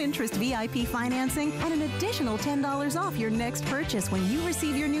 no interest VIP financing, and an additional $10 off your next purchase when you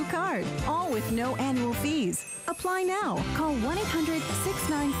receive your new card. All with no annual fees. Apply now. Call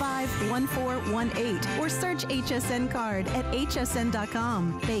 1-800-695-1418 or search HSN card at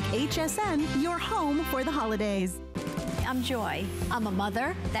hsn.com. Make HSN your home for the holidays. I'm Joy. I'm a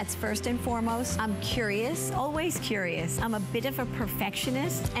mother, that's first and foremost. I'm curious, always curious. I'm a bit of a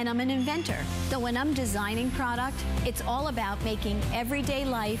perfectionist, and I'm an inventor. So when I'm designing product, it's all about making everyday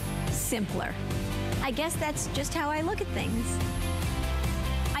life simpler. I guess that's just how I look at things.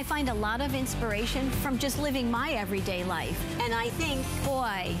 I find a lot of inspiration from just living my everyday life. And I think,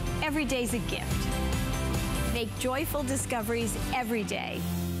 boy, every day's a gift. Make joyful discoveries every day.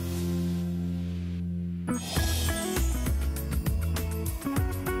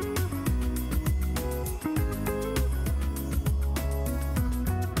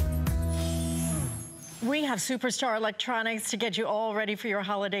 We have superstar electronics to get you all ready for your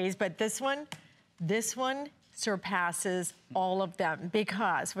holidays, but this one surpasses all of them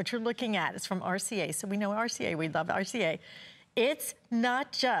because what you're looking at is from RCA. So we know RCA, we love RCA. It's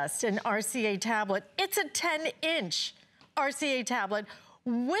not just an RCA tablet, it's a 10-inch RCA tablet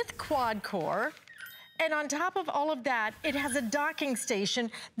with quad core. And on top of all of that, it has a docking station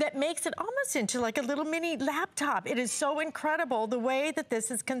that makes it almost into like a little mini laptop. It is so incredible the way that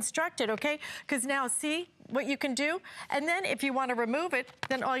this is constructed, okay? Because now see what you can do? And then if you want to remove it,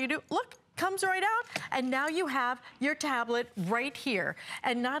 then all you do, look, comes right out. And now you have your tablet right here.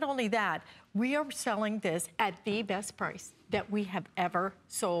 And not only that, we are selling this at the best price that we have ever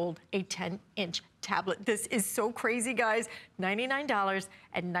sold a 10-inch tablet. This is so crazy, guys.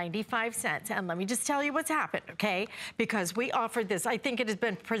 $99.95. And let me just tell you what's happened, okay? Because we offered this, I think it has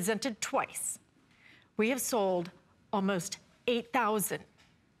been presented twice. We have sold almost 8,000.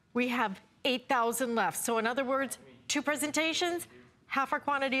 We have 8,000 left. So in other words, 2 presentations, half our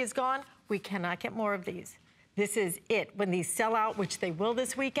quantity is gone. We cannot get more of these. This is it. When these sell out, which they will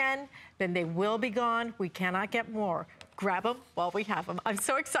this weekend, then they will be gone. We cannot get more. Grab them while we have them. I'm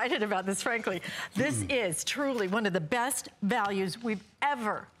so excited about this, frankly. This is truly one of the best values we've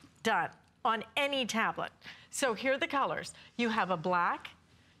ever done on any tablet. So here are the colors. You have a black.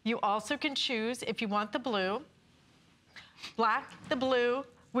 You also can choose if you want the blue. Black, the blue.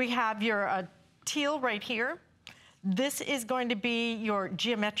 We have your teal right here. This is going to be your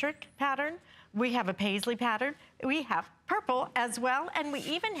geometric pattern. We have a paisley pattern. We have purple as well. And we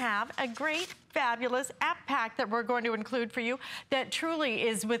even have a great, fabulous app pack that we're going to include for you that truly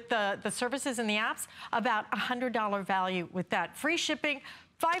is with the services and the apps about $100 value with that. Free shipping,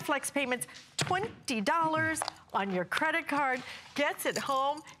 5 flex payments, $20 on your credit card. Gets it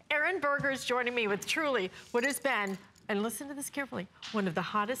home. Aaron Berger is joining me with truly what has been, and listen to this carefully, one of the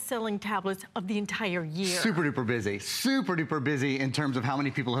hottest selling tablets of the entire year. Super duper busy in terms of how many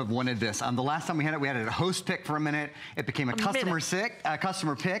people have wanted this. The last time we had it at Host Pick for a minute. It became a customer pick at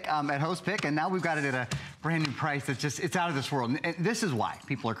Host Pick, and now we've got it at a brand new price that's just, it's out of this world. And this is why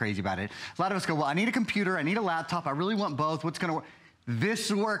people are crazy about it. A lot of us go, well, I need a computer, I need a laptop, I really want both, what's gonna work?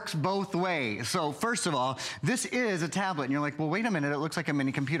 This works both ways. So first of all, this is a tablet, and you're like, well, wait a minute, it looks like a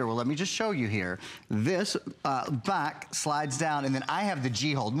mini computer. Well, let me just show you here. This back slides down, and then I have the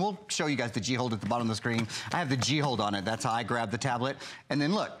G-hold, and we'll show you guys the G-hold at the bottom of the screen. I have the G-hold on it. That's how I grab the tablet. And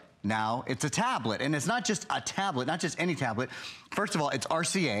then look, now it's a tablet, and it's not just a tablet, not just any tablet. First of all, it's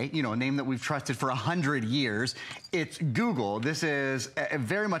RCA, you know, a name that we've trusted for 100 years. It's Google. This is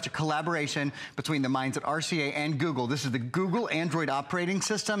very much a collaboration between the minds at RCA and Google. This is the Google Android operating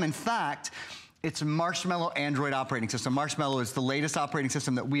system. In fact, it's Marshmallow Android operating system. Marshmallow is the latest operating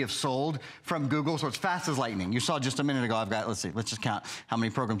system that we have sold from Google, so it's fast as lightning. You saw just a minute ago, I've got, let's see, let's just count how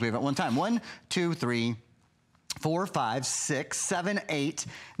many programs we have at one time. 1, 2, 3, 4, 5, 6, 7, 8,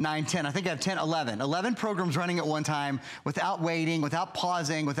 9, 10. I think I have 10, 11. 11 programs running at one time without waiting, without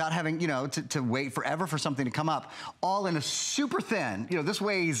pausing, without having, you know, to wait forever for something to come up. All in a super thin, you know, this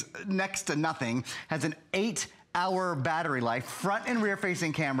weighs next to nothing, has an 8-hour battery life, front and rear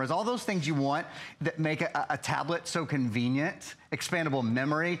facing cameras, all those things you want that make a tablet so convenient, expandable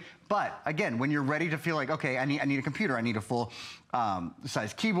memory. But again, when you're ready to feel like, okay, I need a computer, I need a full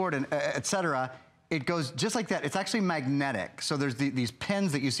size keyboard, and et cetera, it goes just like that. It's actually magnetic. So there's these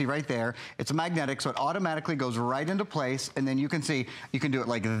pins that you see right there. It's magnetic, so it automatically goes right into place, and then you can see, you can do it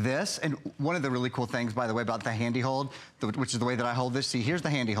like this. And one of the really cool things, by the way, about the handy hold, which is the way that I hold this, see, here's the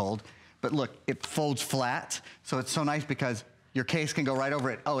handy hold, but look, it folds flat. So it's so nice because your case can go right over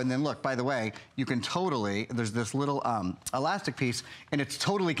it. Oh, and then look, by the way, you can totally, there's this little elastic piece, and it's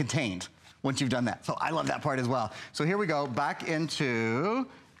totally contained once you've done that. So I love that part as well. So here we go, back into,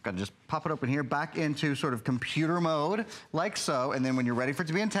 got to just pop it open here, back into sort of computer mode, like so, and then when you're ready for it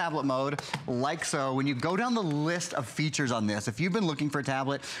to be in tablet mode, like so. When you go down the list of features on this, if you've been looking for a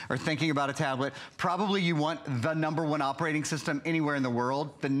tablet or thinking about a tablet, probably you want the #1 operating system anywhere in the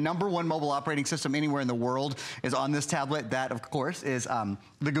world. The #1 mobile operating system anywhere in the world is on this tablet. That, of course, is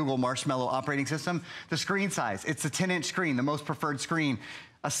the Google Marshmallow operating system. The screen size, it's a 10-inch screen, the most preferred screen.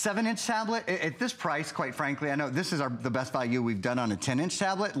 A 7-inch tablet, at this price, quite frankly, I know this is the best value we've done on a 10-inch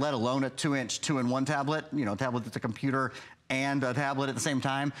tablet, let alone a 2-inch 2-in-1 tablet, you know, a tablet that's a computer and a tablet at the same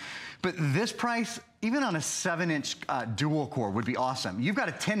time. But this price, even on a 7-inch dual core would be awesome. You've got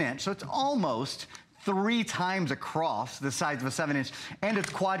a 10-inch, so it's almost 3 times across the size of a 7-inch, and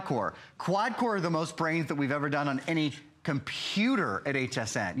it's quad core. Quad core are the most brains that we've ever done on any computer at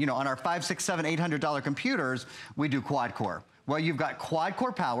HSN. You know, on our $500, $600, $700, $800 computers, we do quad core. Well, you've got quad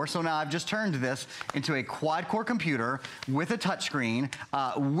core power, so now I've just turned this into a quad core computer with a touchscreen,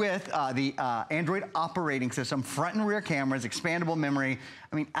 with the Android operating system, front and rear cameras, expandable memory.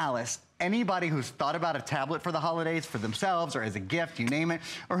 I mean, Alice, anybody who's thought about a tablet for the holidays for themselves or as a gift, you name it,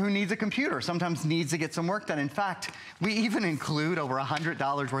 or who needs a computer, sometimes needs to get some work done. In fact, we even include over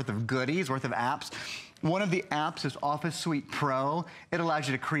 $100 worth of goodies, worth of apps. One of the apps is Office Suite Pro. It allows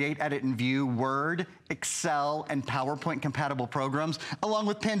you to create, edit, and view Word, Excel, and PowerPoint compatible programs, along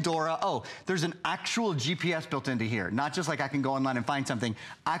with Pandora. Oh, there's an actual GPS built into here. Not just like I can go online and find something.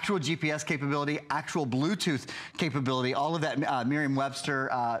 Actual GPS capability, actual Bluetooth capability, all of that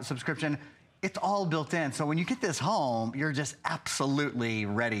Merriam-Webster subscription. It's all built in. So when you get this home, you're just absolutely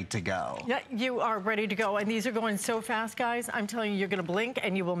ready to go. Yeah, you are ready to go. And these are going so fast, guys. I'm telling you, you're gonna blink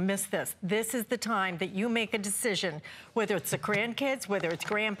and you will miss this. This is the time that you make a decision, whether it's the grandkids, whether it's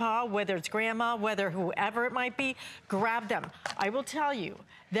grandpa, whether it's grandma, whether whoever it might be, grab them. I will tell you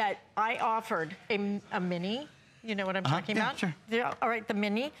that I offered a mini. You know what I'm talking about? Sure. Yeah, all right, the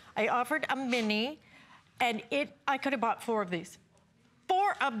mini. I offered a mini, and I could have bought 4 of these.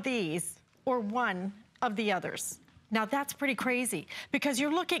 4 of these, or 1 of the others. Now that's pretty crazy because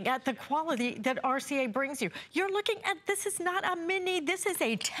you're looking at the quality that RCA brings you. You're looking at, this is not a mini, this is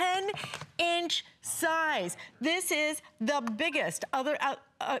a 10-inch size. This is the biggest,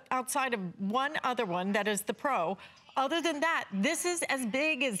 outside of one other one, that is the Pro. Other than that, this is as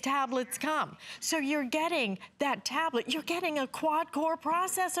big as tablets come. So you're getting that tablet, you're getting a quad-core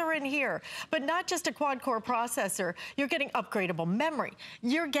processor in here, but not just a quad-core processor, you're getting upgradable memory.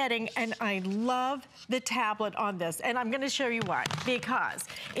 You're getting, and I love the tablet on this, and I'm gonna show you why, because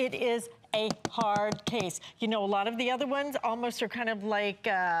it is a hard case. You know, a lot of the other ones almost are kind of like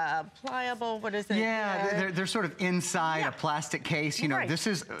pliable, what is it? Yeah, they're sort of inside a plastic case. You know, right. This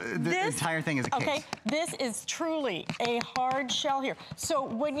is, the entire thing is a case. Okay, this is truly a hard shell here. So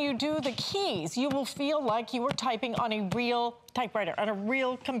when you do the keys, you will feel like you were typing on a real typewriter, on a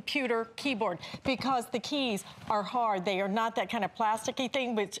real computer keyboard, because the keys are hard. They are not that kind of plasticky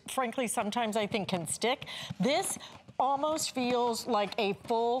thing, which frankly sometimes I think can stick. This almost feels like a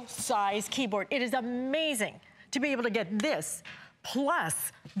full-size keyboard. It is amazing to be able to get this,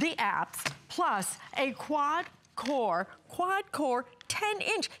 plus the apps, plus a quad-core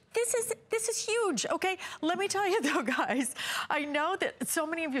 10-inch. This is huge, okay? Let me tell you though, guys, I know that so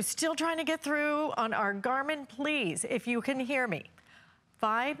many of you are still trying to get through on our Garmin. Please, if you can hear me,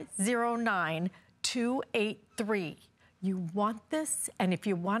 509-283. You want this, and if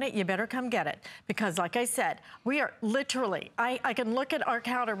you want it, you better come get it. Because like I said, we are literally, I can look at our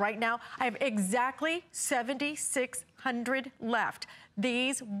counter right now. I have exactly 7,600 left.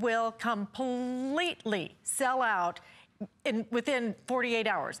 These will completely sell out within 48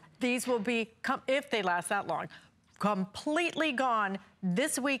 hours. These will be, if they last that long, completely gone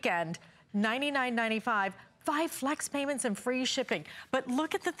this weekend. $99.95 5 flex payments and free shipping. But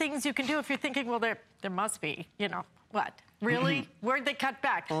look at the things you can do if you're thinking, well, there must be, you know, what? Really? Where'd they cut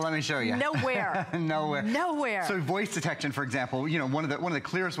back? Well, let me show you. Nowhere. Nowhere. Nowhere. So voice detection, for example, you know, one of the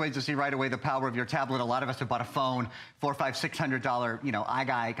clearest ways to see right away the power of your tablet. A lot of us have bought a phone, $400, $500, $600, you know,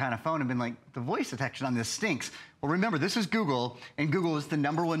 iGuy kind of phone, and been like, the voice detection on this stinks. Well, remember, this is Google, and Google is the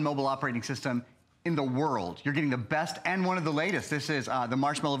 #1 mobile operating system in the world. You're getting the best and one of the latest. This is the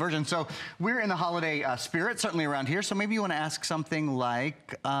marshmallow version. So we're in the holiday spirit, certainly around here. So maybe you want to ask something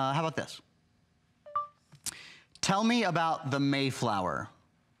like, how about this? Tell me about the Mayflower.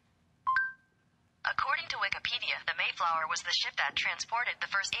 According to Wikipedia, the Mayflower was the ship that transported the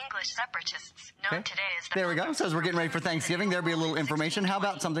first English separatists, known today as the... There we go. Says we're getting ready for Thanksgiving. There'll be a little information. How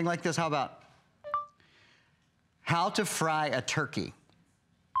about something like this? How about how to fry a turkey?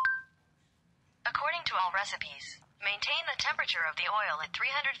 According to all recipes, maintain the temperature of the oil at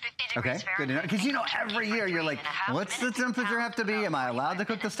 350 degrees Fahrenheit. Good to know. Because you know, every year you're like, what's the temperature have to be? Am I allowed to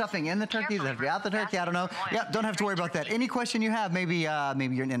cook the stuffing in the turkey? Does it have to be out the turkey? I don't know. Yep, don't have to worry about that. Any question you have, maybe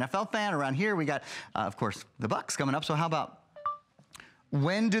maybe you're an NFL fan. Around here we got, of course, the Bucks coming up. So how about,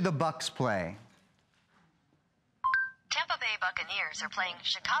 when do the Bucks play? Tampa Bay Buccaneers are playing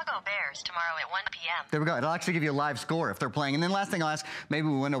Chicago Bears tomorrow at 1 p.m. There we go. It'll actually give you a live score if they're playing. And then last thing I'll ask, maybe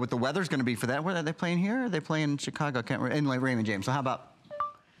we want to know what the weather's going to be for that. Where are they playing here? Or are they playing in Chicago? I can't remember. In like Raymond James. So how about,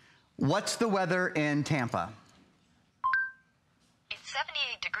 what's the weather in Tampa? It's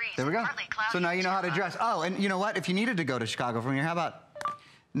 78 degrees. There we go. Partly cloudy. So now you know how to dress. Oh, and you know what? If you needed to go to Chicago from here, how about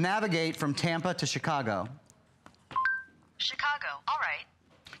navigate from Tampa to Chicago? Chicago. All right.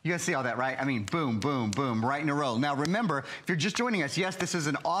 You guys see all that, right? I mean, boom, boom, boom, right in a row. Now, remember, if you're just joining us, yes, this is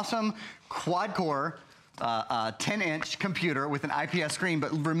an awesome quad-core 10-inch computer with an IPS screen, but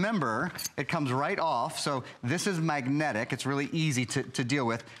remember, it comes right off, so this is magnetic. It's really easy to deal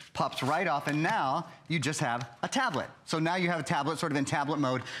with. Pops right off, and now you just have a tablet. So now you have a tablet sort of in tablet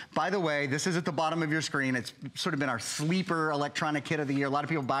mode. By the way, this is at the bottom of your screen. It's sort of been our sleeper electronic kit of the year. A lot of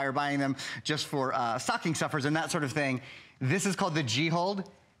people are buying them just for stocking stuffers and that sort of thing. This is called the G-Hold.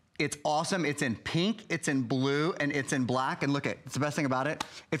 It's awesome. It's in pink, it's in blue, and it's in black. And look at, it's the best thing about it.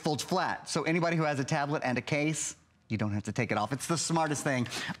 It folds flat. So anybody who has a tablet and a case, you don't have to take it off. It's the smartest thing.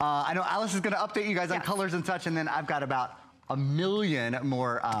 I know Alice is going to update you guys on colors and such, and then I've got about a million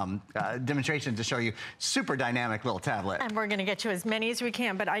more demonstrations to show you. Super dynamic little tablet. And we're going to get you as many as we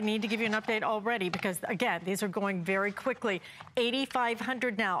can, but I need to give you an update already because, again, these are going very quickly.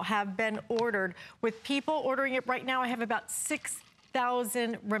 8,500 now have been ordered. With people ordering it right now, I have about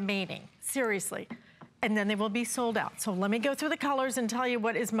 6,000 remaining, seriously. And then they will be sold out. So let me go through the colors and tell you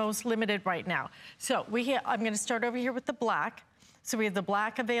what is most limited right now. So I'm gonna start over here with the black. So we have the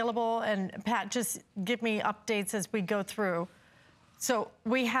black available, and Pat, just give me updates as we go through. So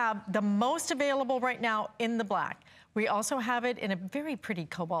we have the most available right now in the black. We also have it in a very pretty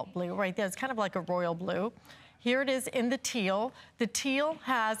cobalt blue right there. It's kind of like a royal blue. Here it is in the teal. The teal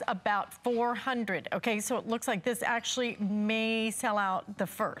has about 400, okay? So it looks like this actually may sell out the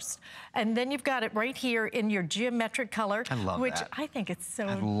first. And then you've got it right here in your geometric color. I love which that. I think it's so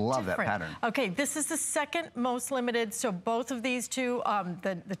I love different. that pattern. Okay, this is the second most limited. So both of these two,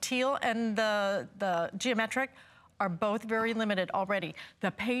 the teal and the geometric, are both very limited already.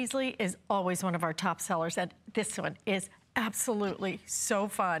 The paisley is always one of our top sellers, and this one is absolutely so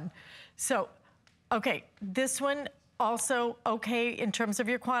fun. So, okay, this one also okay in terms of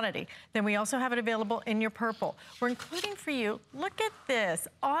your quantity. Then we also have it available in your purple. We're including for you, look at this,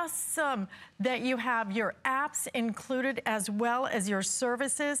 awesome that you have your apps included as well as your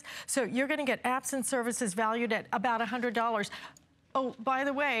services. So you're gonna get apps and services valued at about $100. Oh, by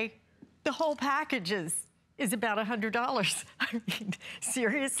the way, the whole package is about $100. I mean,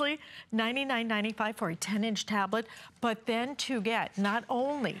 seriously, $99.95 for a 10-inch tablet, but then to get not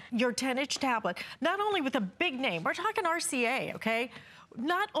only your 10-inch tablet, not only with a big name, we're talking RCA, okay?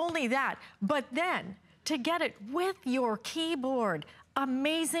 Not only that, but then to get it with your keyboard.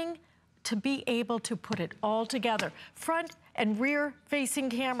 Amazing to be able to put it all together. Front and rear facing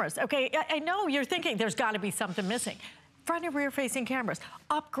cameras. Okay, I know you're thinking there's gotta be something missing. Front and rear facing cameras,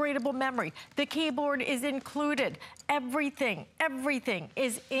 upgradable memory. The keyboard is included. Everything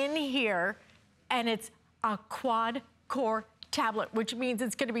is in here, and it's a quad core tablet, which means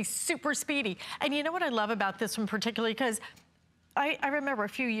it's gonna be super speedy. And you know what I love about this one particularly, because I remember a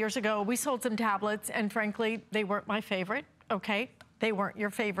few years ago, we sold some tablets, and frankly, they weren't my favorite, okay? They weren't your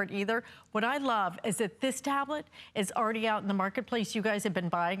favorite either. What I love is that this tablet is already out in the marketplace. You guys have been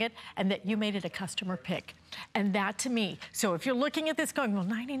buying it, and that you made it a customer pick. And that to me, so if you're looking at this going, well,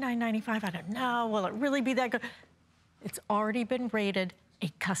 $99.95, I don't know, will it really be that good? It's already been rated a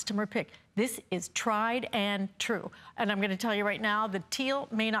customer pick. This is tried and true. And I'm going to tell you right now, the teal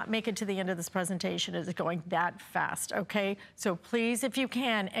may not make it to the end of this presentation. It is going that fast, okay? So please, if you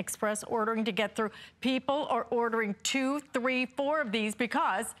can, express ordering to get through. People are ordering 2, 3, 4 of these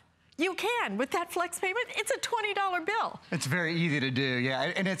because you can. With that flex payment, it's a $20 bill. It's very easy to do,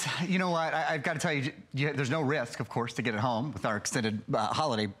 yeah. And it's, you know what, I've got to tell you, there's no risk, of course, to get it home with our extended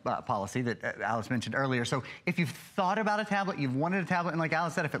holiday policy that Alice mentioned earlier. So if you've thought about a tablet, you've wanted a tablet, and like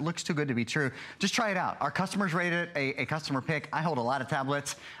Alice said, if it looks too good to be true, just try it out. Our customers rate it a customer pick. I hold a lot of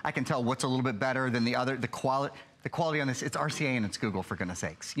tablets. I can tell what's a little bit better than the other, the quality on this, it's RCA and it's Google, for goodness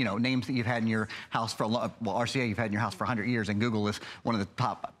sakes. You know, names that you've had in your house for, well, RCA you've had in your house for 100 years, and Google is one of the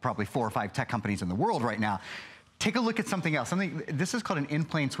top probably 4 or 5 tech companies in the world right now. Take a look at something else. This is called an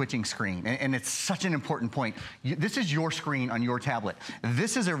in-plane switching screen, and it's such an important point. This is your screen on your tablet.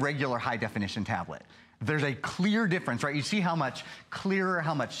 This is a regular high-definition tablet. There's a clear difference, right? You see how much clearer,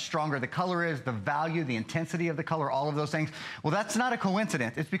 how much stronger the color is, the value, the intensity of the color, all of those things. Well, that's not a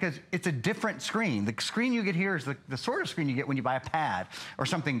coincidence. It's because it's a different screen. The screen you get here is the sort of screen you get when you buy a pad or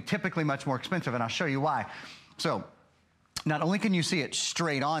something typically much more expensive, and I'll show you why. So, not only can you see it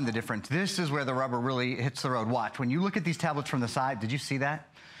straight on, the difference, this is where the rubber really hits the road. Watch, when you look at these tablets from the side, did you see that?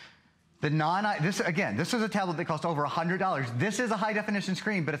 This is a tablet that costs over $100. This is a high definition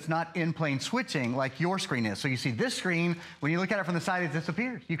screen, but it's not in-plane switching like your screen is. So you see this screen, when you look at it from the side, it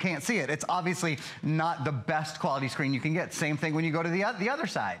disappears. You can't see it. It's obviously not the best quality screen you can get. Same thing when you go to the other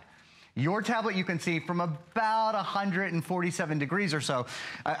side. Your tablet you can see from about 147 degrees or so.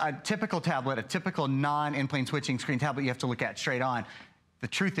 A typical tablet, a typical non-in-plane switching screen tablet, you have to look at straight on. The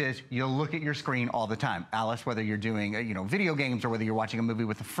truth is, you'll look at your screen all the time. Alice, whether you're doing video games or whether you're watching a movie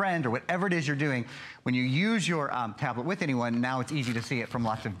with a friend or whatever it is you're doing, when you use your tablet with anyone, now it's easy to see it from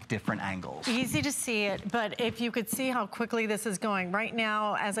lots of different angles. Easy to see it, but if you could see how quickly this is going. Right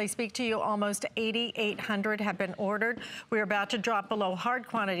now, as I speak to you, almost 8,800 have been ordered. We're about to drop below hard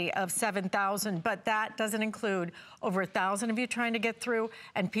quantity of 7,000, but that doesn't include over 1,000 of you trying to get through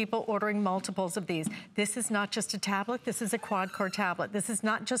and people ordering multiples of these. This is not just a tablet, this is a quad-core tablet. This is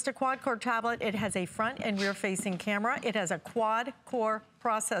not just a quad-core tablet, it has a front and rear-facing camera. It has a quad-core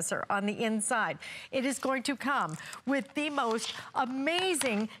processor on the inside. It is going to come with the most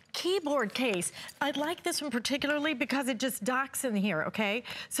amazing keyboard case. I like this one particularly because it just docks in here, okay?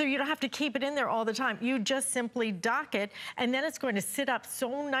 So you don't have to keep it in there all the time. You just simply dock it, and then it's going to sit up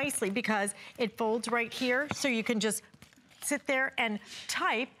so nicely because it folds right here, so you can just sit there and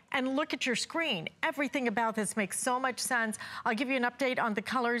type and look at your screen. Everything about this makes so much sense. I'll give you an update on the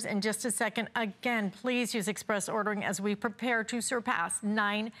colors in just a second. Again, please use express ordering as we prepare to surpass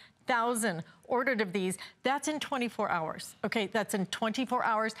 9,000 ordered of these. That's in 24 hours, okay? That's in 24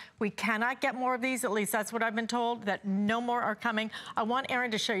 hours. We cannot get more of these, at least that's what I've been told, that no more are coming. I want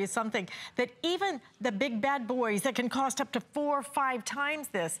Aaron to show you something that even the big bad boys that can cost up to 4 or 5 times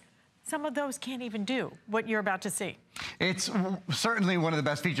this, some of those can't even do what you're about to see. It's certainly one of the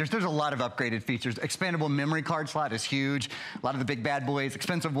best features. There's a lot of upgraded features. Expandable memory card slot is huge. A lot of the big bad boys,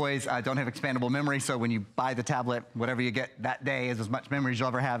 expensive boys, don't have expandable memory, so when you buy the tablet, whatever you get that day is as much memory as you'll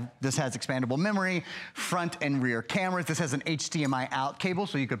ever have. This has expandable memory, front and rear cameras. This has an HDMI out cable,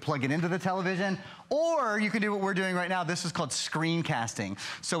 so you could plug it into the television, or you can do what we're doing right now. This is called screencasting.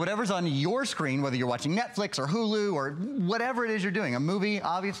 So whatever's on your screen, whether you're watching Netflix or Hulu or whatever it is you're doing, a movie,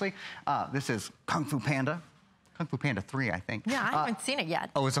 obviously. This is Kung Fu Panda. Kung Fu Panda 3, I think. Yeah, I haven't seen it yet.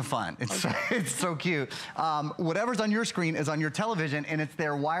 Oh, it's so fun. It's so cute. Whatever's on your screen is on your television, and it's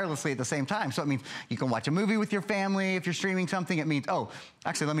there wirelessly at the same time. So it means you can watch a movie with your family. If you're streaming something, it means, oh,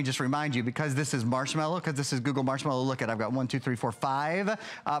 actually, let me just remind you, because this is Marshmallow, because this is Google Marshmallow, look at, I've got 1, 2, 3, 4, 5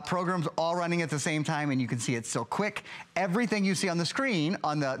 programs all running at the same time, and you can see it's so quick. Everything you see on the screen,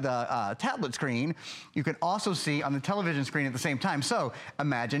 on the tablet screen, you can also see on the television screen at the same time. So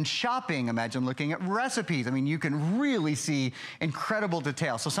imagine shopping, imagine looking at recipes. I mean, you can really see incredible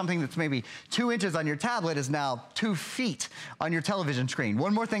detail. So something that's maybe 2 inches on your tablet is now 2 feet on your television screen.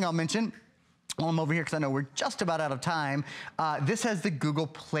 One more thing I'll mention. Well, I'm over here because I know we're just about out of time. This has the Google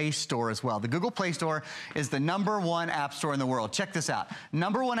Play Store as well. The Google Play Store is the #1 app store in the world. Check this out.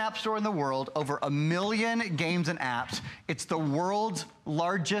 #1 app store in the world, over 1 million games and apps. It's the world's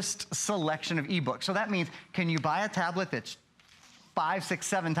largest selection of ebooks. So that means, can you buy a tablet that's 5, 6,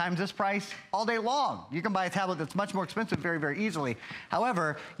 7 times this price all day long? You can buy a tablet that's much more expensive very, very easily.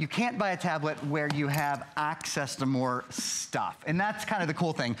 However, you can't buy a tablet where you have access to more stuff. And that's kind of the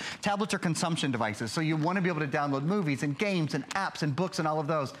cool thing. Tablets are consumption devices, so you want to be able to download movies and games and apps and books and all of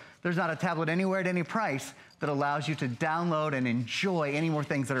those. There's not a tablet anywhere at any price that allows you to download and enjoy any more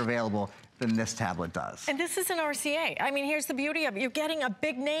things that are available than this tablet does. And this is an RCA. I mean, here's the beauty of it. You're getting a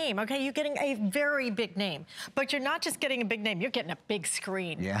big name, okay? You're getting a very big name. But you're not just getting a big name, you're getting a big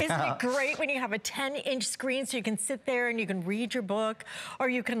screen. Yeah. Isn't it great when you have a 10-inch screen so you can sit there and you can read your book, or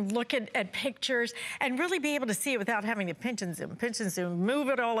you can look at pictures and really be able to see it without having to pinch and zoom, move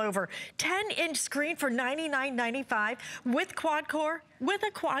it all over. 10-inch screen for $99.95 with quad-core, with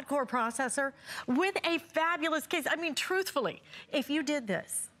a quad-core processor, with a fabulous case. I mean, truthfully, if you did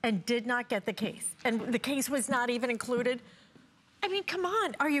this and did not get the case, and the case was not even included, I mean, come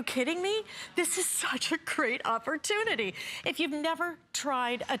on, are you kidding me? This is such a great opportunity. If you've never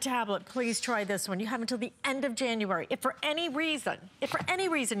tried a tablet, please try this one. You have until the end of January. If for any reason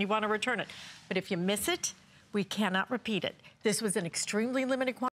you want to return it, but if you miss it, we cannot repeat it. This was an extremely limited quantity.